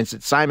neuroscience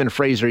at Simon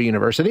Fraser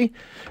University.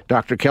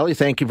 Dr. Kelly,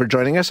 thank you for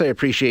joining us. I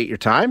appreciate your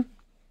time.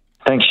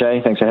 Thanks, Shay.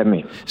 Thanks for having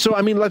me. So,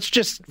 I mean, let's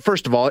just,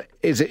 first of all,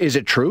 is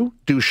it true?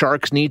 Do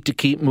sharks need to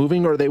keep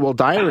moving or they will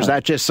die? Or is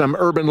that just some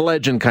urban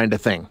legend kind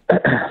of thing?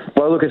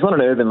 Well, look, it's not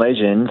an urban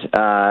legend.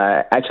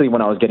 Actually,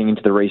 when I was getting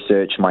into the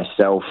research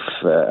myself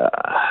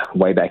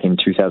way back in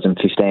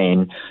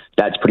 2015,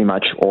 that's pretty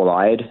much all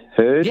I had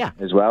heard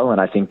as well. And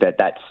I think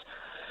that's,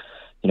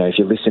 if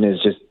your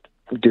listeners just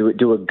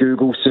do a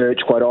Google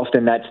search quite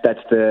often, that's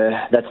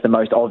the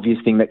most obvious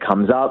thing that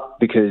comes up,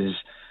 because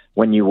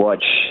when you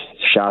watch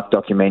shark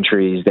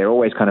documentaries, they're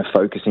always kind of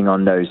focusing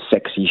on those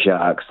sexy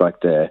sharks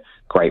like the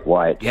great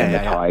whites and the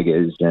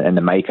tigers and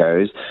the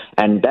makos,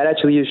 and that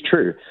actually is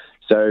true.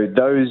 So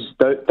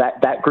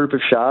that group of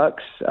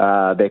sharks,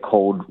 they're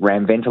called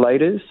ram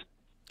ventilators.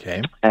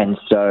 Okay. And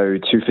so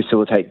to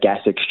facilitate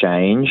gas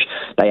exchange,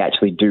 they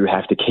actually do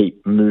have to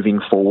keep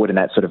moving forward, and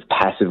that sort of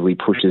passively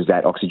pushes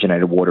that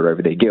oxygenated water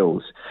over their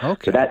gills.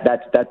 Okay. So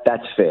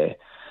that's fair.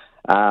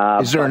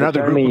 Is there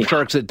another group of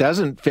sharks that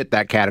doesn't fit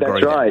that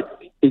category? That's right.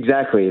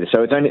 Exactly.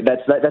 So it's only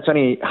that's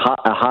only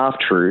a half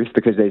truth,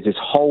 because there's this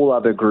whole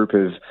other group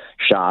of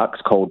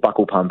sharks called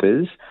buccal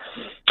pumpers,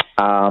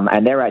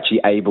 and they're actually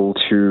able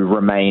to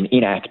remain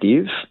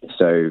inactive,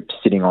 so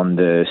sitting on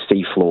the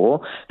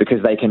seafloor,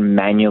 because they can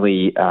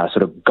manually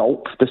sort of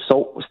gulp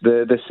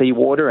the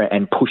seawater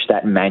and push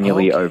that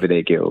manually over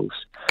their gills.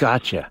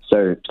 Gotcha.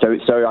 So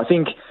I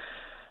think,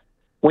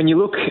 when I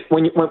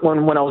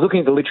was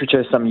looking at the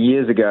literature some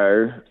years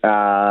ago,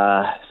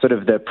 sort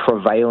of the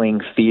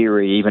prevailing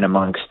theory, even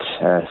amongst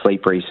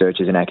sleep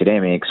researchers and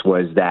academics,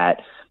 was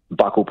that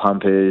buccal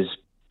pumpers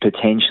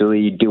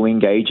potentially do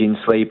engage in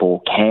sleep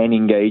or can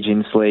engage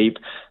in sleep,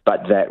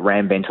 but that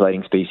ram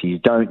ventilating species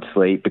don't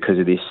sleep because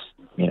of this,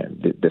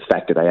 the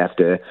fact that they have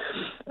to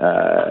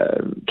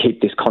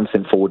keep this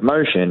constant forward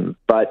motion.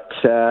 But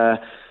the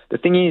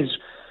thing is,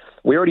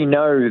 we already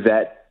know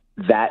that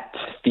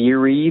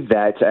theory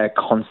that a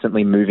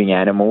constantly moving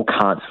animal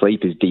can't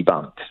sleep is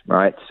debunked,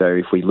 right? So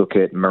if we look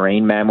at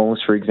marine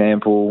mammals, for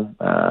example,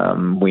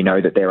 we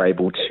know that they're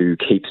able to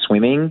keep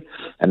swimming,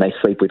 and they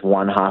sleep with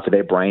one half of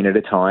their brain at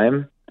a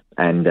time.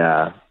 And,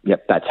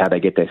 that's how they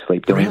get their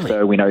sleep doing. Really?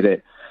 So we know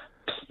that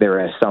there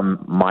are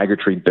some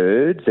migratory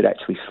birds that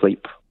actually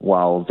sleep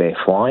while they're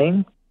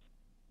flying.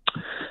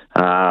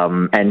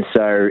 And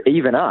so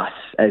even us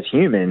as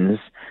humans,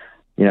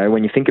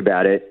 when you think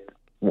about it,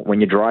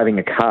 when you're driving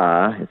a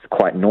car, it's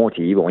quite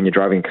naughty, but when you're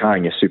driving a car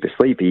and you're super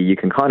sleepy, you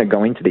can kind of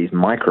go into these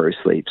micro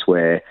sleeps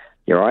where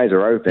your eyes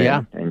are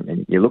open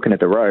and you're looking at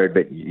the road,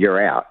 but you're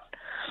out.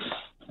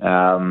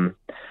 So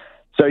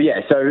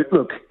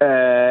look,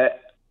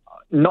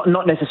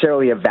 not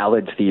necessarily a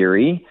valid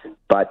theory,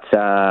 but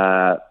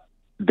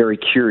very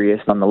curious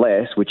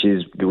nonetheless, which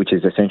is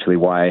essentially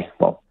why,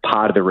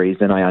 part of the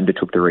reason I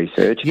undertook the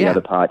research. The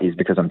other part is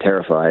because I'm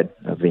terrified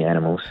of the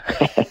animals.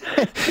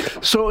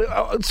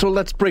 So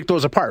let's break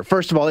those apart.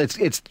 First of all,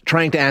 it's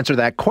trying to answer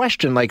that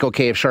question, like,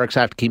 okay, if sharks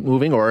have to keep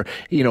moving, or,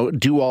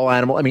 do all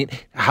animals, I mean,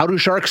 how do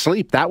sharks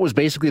sleep? That was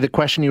basically the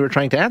question you were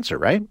trying to answer,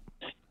 right?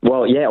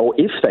 Well, yeah, or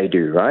if they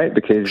do, right?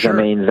 Because, sure.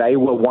 I mean, they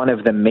were one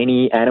of the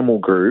many animal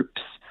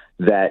groups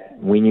that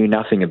we knew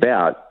nothing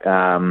about.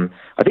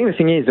 I think the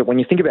thing is that when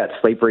you think about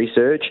sleep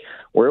research,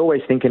 we're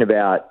always thinking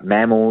about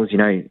mammals,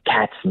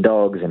 cats and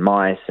dogs and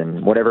mice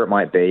and whatever it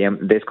might be.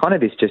 And there's kind of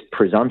this just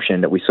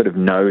presumption that we sort of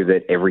know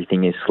that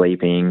everything is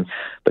sleeping.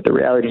 But the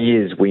reality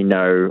is we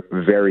know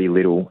very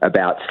little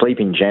about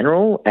sleep in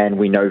general, and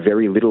we know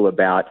very little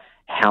about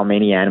how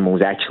many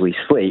animals actually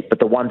sleep. But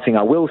the one thing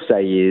I will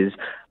say is,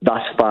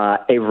 thus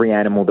far, every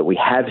animal that we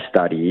have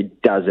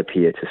studied does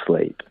appear to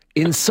sleep.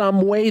 In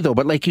some way, though,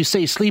 but like you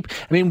say, sleep,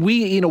 I mean,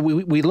 we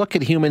look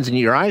at humans and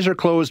your eyes are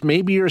closed,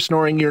 maybe you're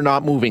snoring, you're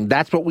not moving.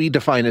 That's what we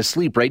define as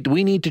sleep, right? Do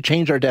we need to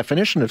change our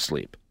definition of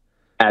sleep?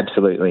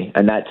 Absolutely.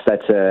 And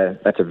that's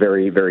a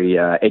very, very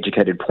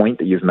educated point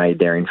that you've made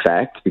there, in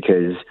fact,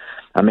 because,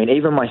 I mean,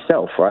 even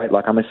myself, right?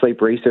 Like, I'm a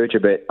sleep researcher,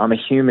 but I'm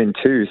a human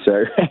too,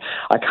 so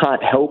I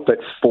can't help but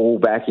fall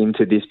back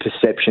into this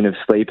perception of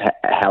sleep,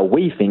 how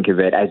we think of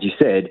it, as you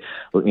said,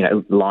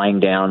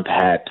 lying down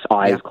perhaps,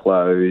 eyes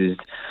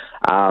closed.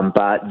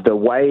 But the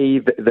way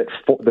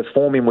the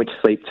form in which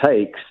sleep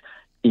takes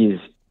is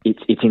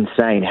it's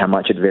insane how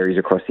much it varies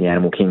across the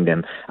animal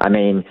kingdom. I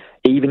mean,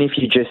 even if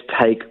you just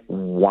take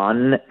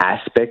one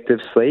aspect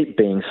of sleep,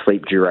 being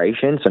sleep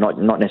duration, so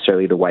not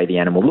necessarily the way the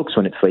animal looks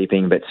when it's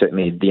sleeping, but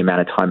certainly the amount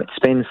of time it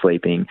spends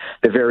sleeping,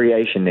 the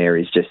variation there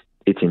is just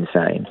it's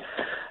insane.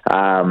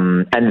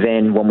 And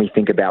then when we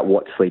think about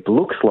what sleep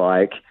looks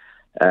like,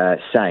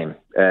 same.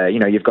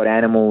 You've got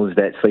animals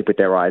that sleep with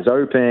their eyes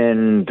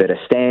open, that are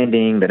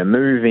standing, that are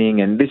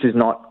moving, and this is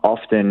not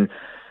often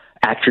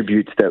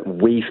attributes that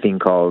we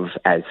think of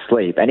as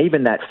sleep. And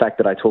even that fact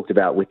that I talked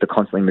about with the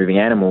constantly moving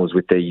animals,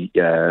 with the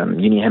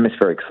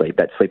unihemispheric sleep,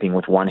 that's sleeping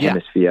with one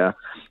hemisphere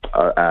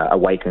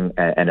awake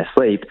and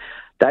asleep,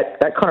 that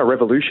kind of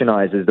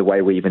revolutionizes the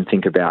way we even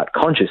think about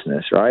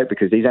consciousness, right?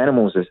 Because these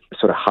animals are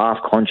sort of half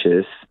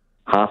conscious,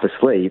 half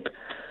asleep.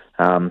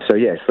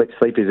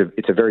 Sleep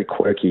it's a very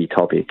quirky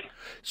topic.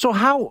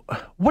 So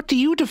what do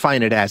you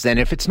define it as then?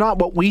 If it's not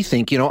what we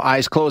think,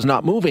 eyes closed,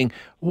 not moving,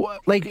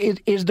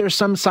 is there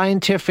some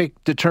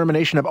scientific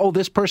determination of,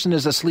 this person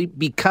is asleep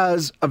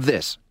because of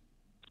this?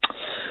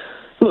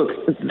 Look,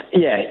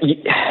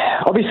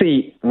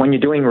 obviously when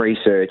you're doing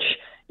research,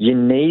 you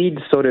need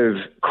sort of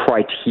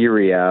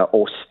criteria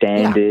or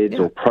standards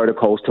or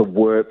protocols to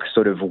work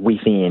sort of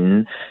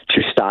within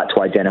to start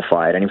to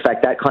identify it. And in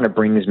fact, that kind of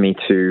brings me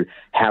to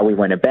how we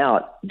went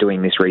about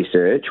doing this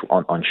research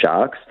on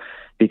sharks,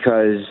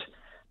 because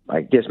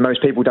I guess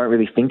most people don't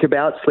really think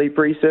about sleep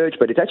research,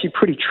 but it's actually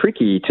pretty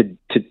tricky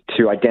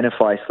to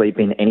identify sleep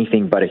in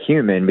anything but a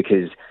human,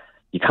 because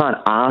you can't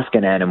ask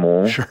an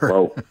animal,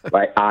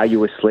 are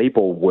you asleep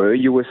or were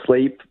you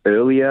asleep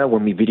earlier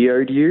when we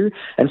videoed you?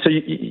 And so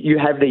you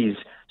have these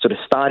sort of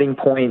starting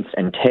points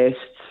and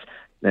tests,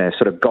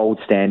 sort of gold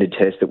standard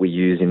tests that we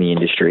use in the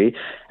industry.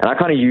 And I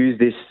kind of use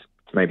this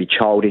maybe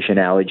childish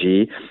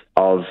analogy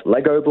of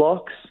Lego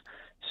blocks.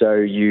 So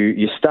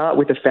you start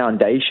with a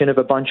foundation of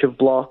a bunch of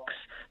blocks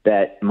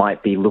that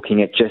might be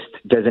looking at just,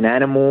 does an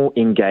animal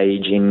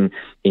engage in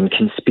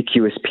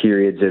conspicuous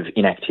periods of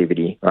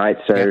inactivity, right?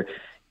 So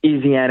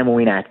is the animal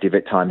inactive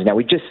at times? Now,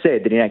 we just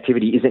said that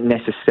inactivity isn't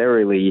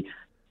necessarily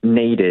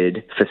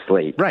needed for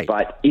sleep,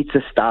 but it's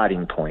a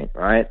starting point,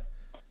 right?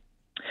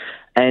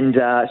 And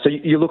so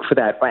you look for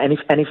that, and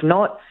if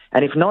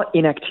not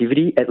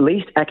inactivity, at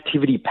least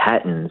activity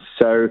patterns.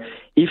 So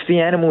if the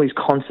animal is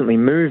constantly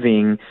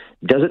moving,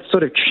 does it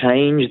sort of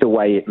change the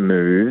way it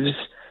moves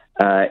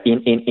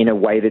in a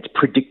way that's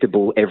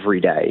predictable every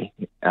day?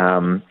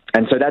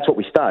 And so that's what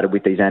we started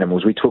with these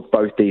animals. We took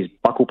both these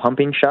buccal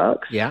pumping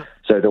sharks,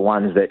 so the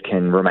ones that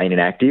can remain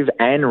inactive,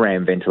 and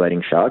ram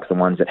ventilating sharks, the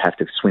ones that have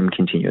to swim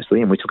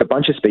continuously. And we took a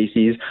bunch of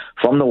species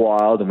from the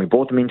wild and we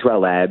brought them into our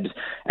labs,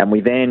 and we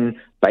then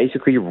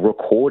basically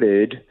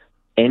recorded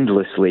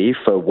endlessly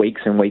for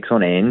weeks and weeks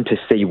on end to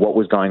see what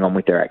was going on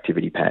with their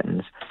activity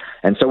patterns.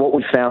 And so what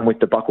we found with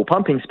the buccal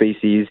pumping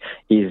species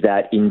is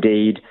that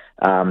indeed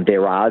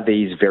there are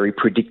these very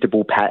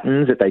predictable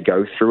patterns that they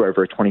go through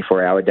over a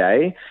 24-hour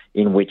day,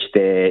 in which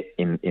they're,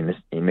 in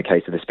the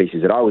case of the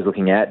species that I was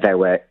looking at, they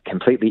were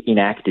completely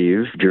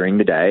inactive during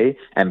the day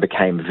and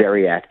became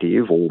very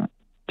active or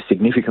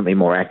significantly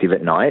more active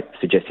at night,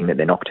 suggesting that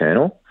they're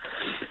nocturnal.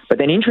 But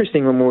then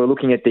interesting, when we were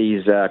looking at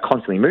these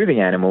constantly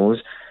moving animals,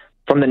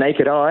 from the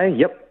naked eye,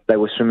 they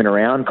were swimming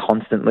around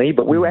constantly,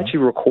 but we were actually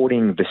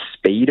recording the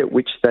speed at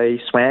which they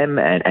swam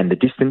and the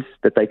distance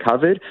that they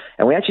covered.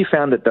 And we actually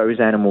found that those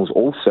animals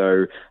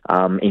also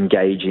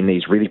engage in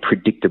these really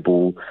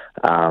predictable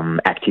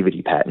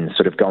activity patterns,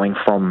 sort of going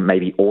from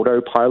maybe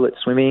autopilot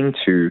swimming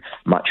to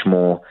much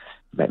more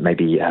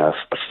maybe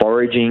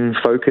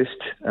foraging-focused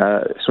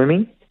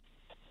swimming.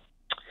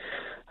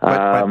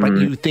 But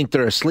you think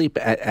they're asleep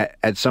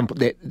at some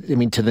point. I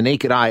mean, to the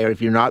naked eye, or if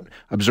you're not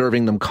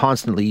observing them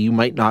constantly, you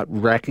might not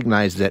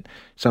recognize that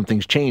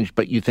something's changed,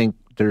 but you think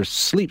they're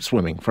sleep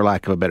swimming, for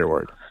lack of a better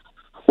word.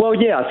 Well,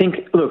 I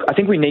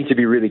think we need to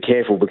be really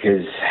careful,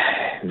 because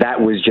that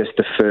was just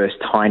the first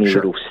tiny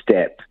little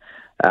step.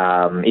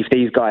 If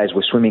these guys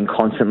were swimming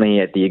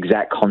constantly at the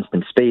exact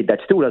constant speed,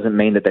 that still doesn't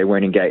mean that they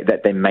weren't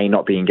that they may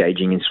not be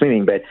engaging in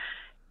swimming,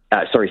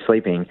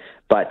 sleeping,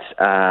 but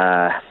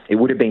it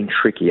would have been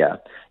trickier.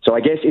 So I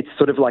guess it's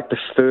sort of like the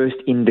first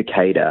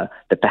indicator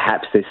that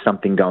perhaps there's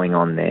something going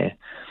on there.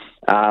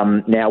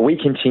 Now, we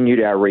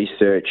continued our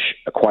research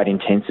quite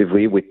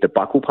intensively with the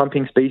buccal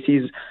pumping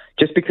species,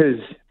 just because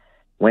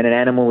when an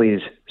animal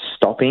is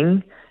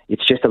stopping,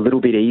 it's just a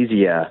little bit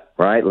easier,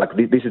 right? Like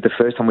this is the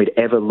first time we'd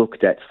ever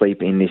looked at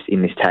sleep in this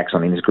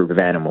taxon, in this group of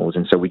animals,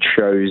 and so we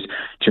chose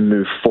to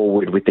move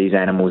forward with these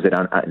animals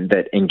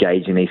that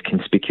engage in these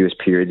conspicuous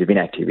periods of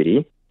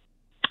inactivity.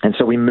 And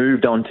so we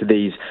moved on to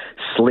these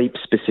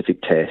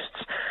sleep-specific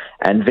tests,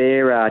 and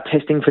they're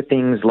testing for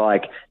things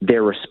like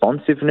their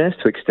responsiveness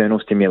to external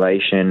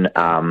stimulation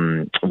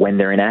when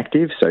they're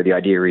inactive. So the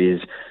idea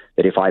is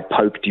that if I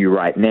poked you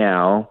right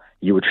now,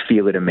 you would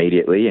feel it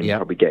immediately and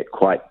probably get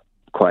quite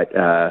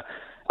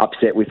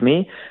upset with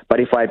me. But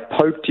if I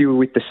poked you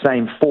with the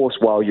same force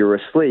while you're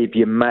asleep,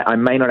 I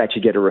may not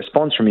actually get a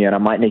response from you, and I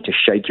might need to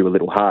shake you a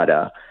little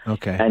harder.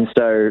 Okay. And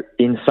so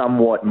in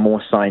somewhat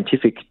more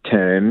scientific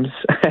terms,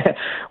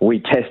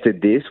 we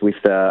tested this with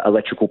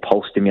electrical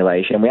pulse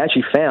stimulation. And we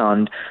actually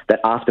found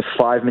that after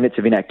 5 minutes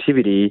of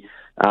inactivity,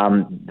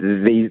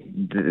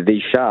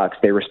 these sharks,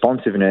 their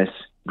responsiveness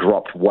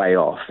dropped way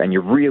off, and you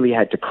really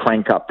had to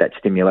crank up that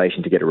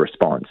stimulation to get a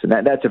response. And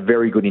that's a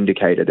very good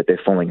indicator that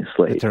they're falling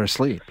asleep. That they're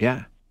asleep,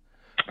 yeah.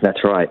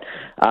 That's right.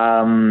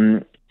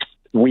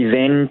 We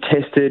then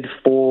tested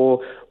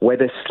for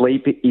whether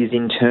sleep is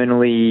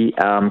internally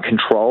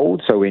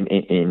controlled. So in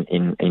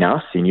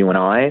us, in you and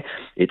I,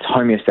 it's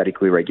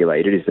homeostatically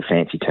regulated is the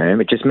fancy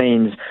term. It just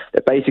means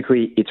that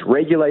basically it's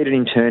regulated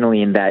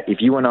internally in that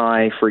if you and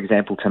I, for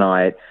example,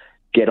 tonight,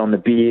 get on the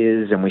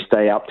beers and we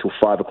stay up till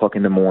 5 o'clock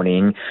in the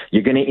morning,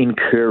 you're going to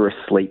incur a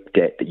sleep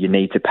debt that you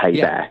need to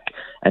pay back.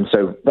 And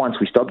so once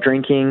we stop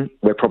drinking,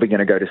 we're probably going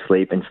to go to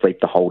sleep and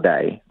sleep the whole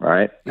day,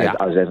 right? Yeah.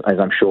 As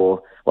I'm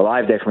sure. Well,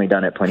 I've definitely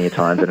done it plenty of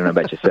times. I don't know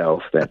about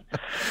yourself, but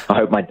I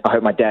hope my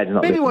dad's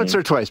not Maybe listening. Maybe once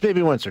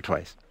or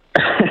twice.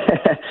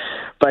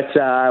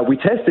 But we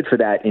tested for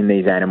that in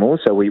these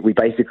animals. So we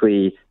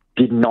basically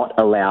did not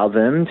allow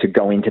them to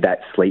go into that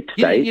sleep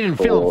state. You didn't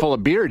fill them full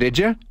of beer, did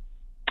you?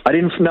 I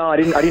didn't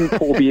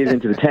pour beers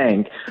into the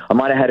tank. I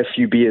might have had a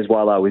few beers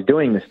while I was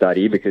doing the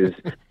study because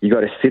you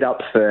got to sit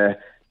up for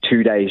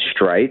 2 days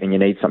straight and you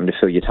need something to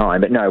fill your time.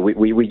 But no,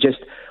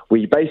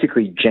 we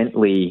basically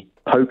gently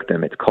poke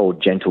them. It's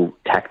called gentle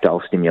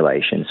tactile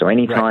stimulation. So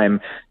anytime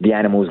the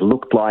animals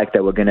looked like they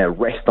were going to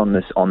rest on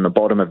the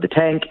bottom of the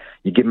tank,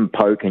 you give them a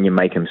poke and you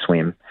make them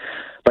swim.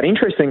 But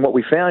interesting, what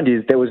we found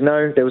is there was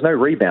no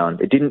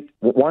rebound. It didn't.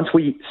 Once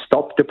we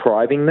stopped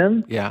depriving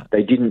them,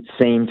 they didn't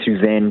seem to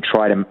then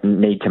try to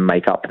need to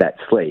make up that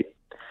sleep.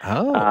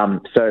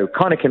 Oh, so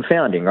kind of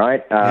confounding,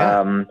 right?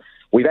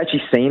 We've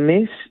actually seen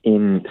this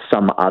in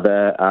some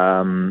other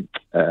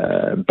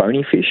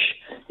bony fish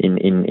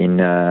in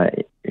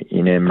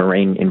a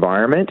marine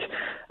environment,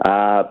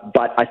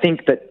 but I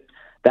think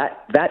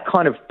that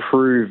kind of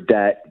proved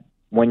that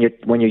when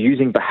you're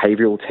using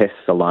behavioural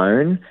tests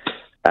alone,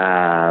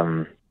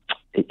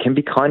 it can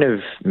be kind of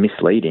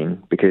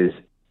misleading because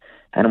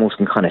animals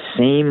can kind of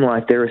seem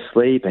like they're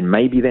asleep and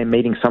maybe they're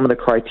meeting some of the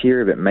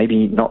criteria, but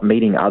maybe not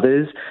meeting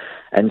others.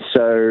 And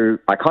so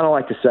I kind of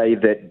like to say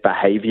that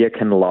behavior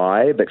can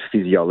lie, but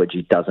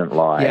physiology doesn't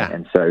lie. Yeah.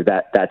 And so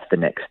that's the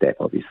next step,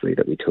 obviously,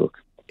 that we took.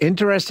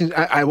 Interesting.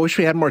 I wish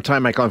we had more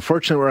time, Michael.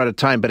 Unfortunately, we're out of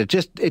time, but it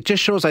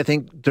just shows, I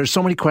think, there's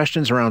so many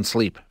questions around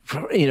sleep.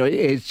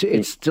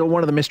 It's still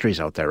one of the mysteries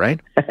out there,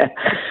 right?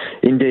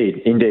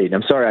 Indeed.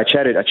 I'm sorry, I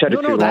chatted too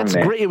long there. No, that's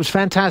great. It was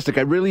fantastic.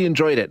 I really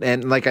enjoyed it.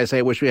 And like I say,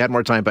 I wish we had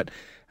more time, but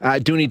I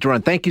do need to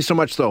run. Thank you so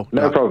much, though.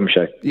 No problem,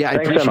 Shay. Yeah,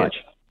 Thanks so much.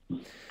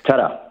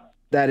 Ta-da.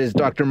 That is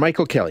Dr.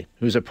 Michael Kelly,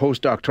 who's a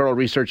postdoctoral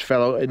research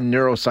fellow in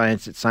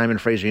neuroscience at Simon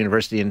Fraser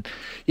University. And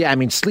yeah, I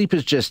mean, sleep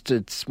is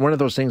it's one of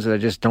those things that I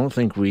just don't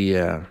think we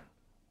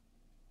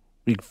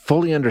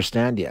fully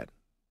understand yet.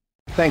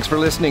 Thanks for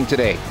listening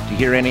today. To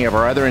hear any of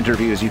our other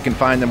interviews, you can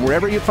find them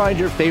wherever you find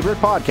your favorite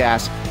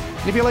podcasts.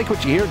 And if you like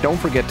what you hear, don't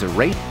forget to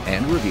rate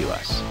and review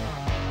us.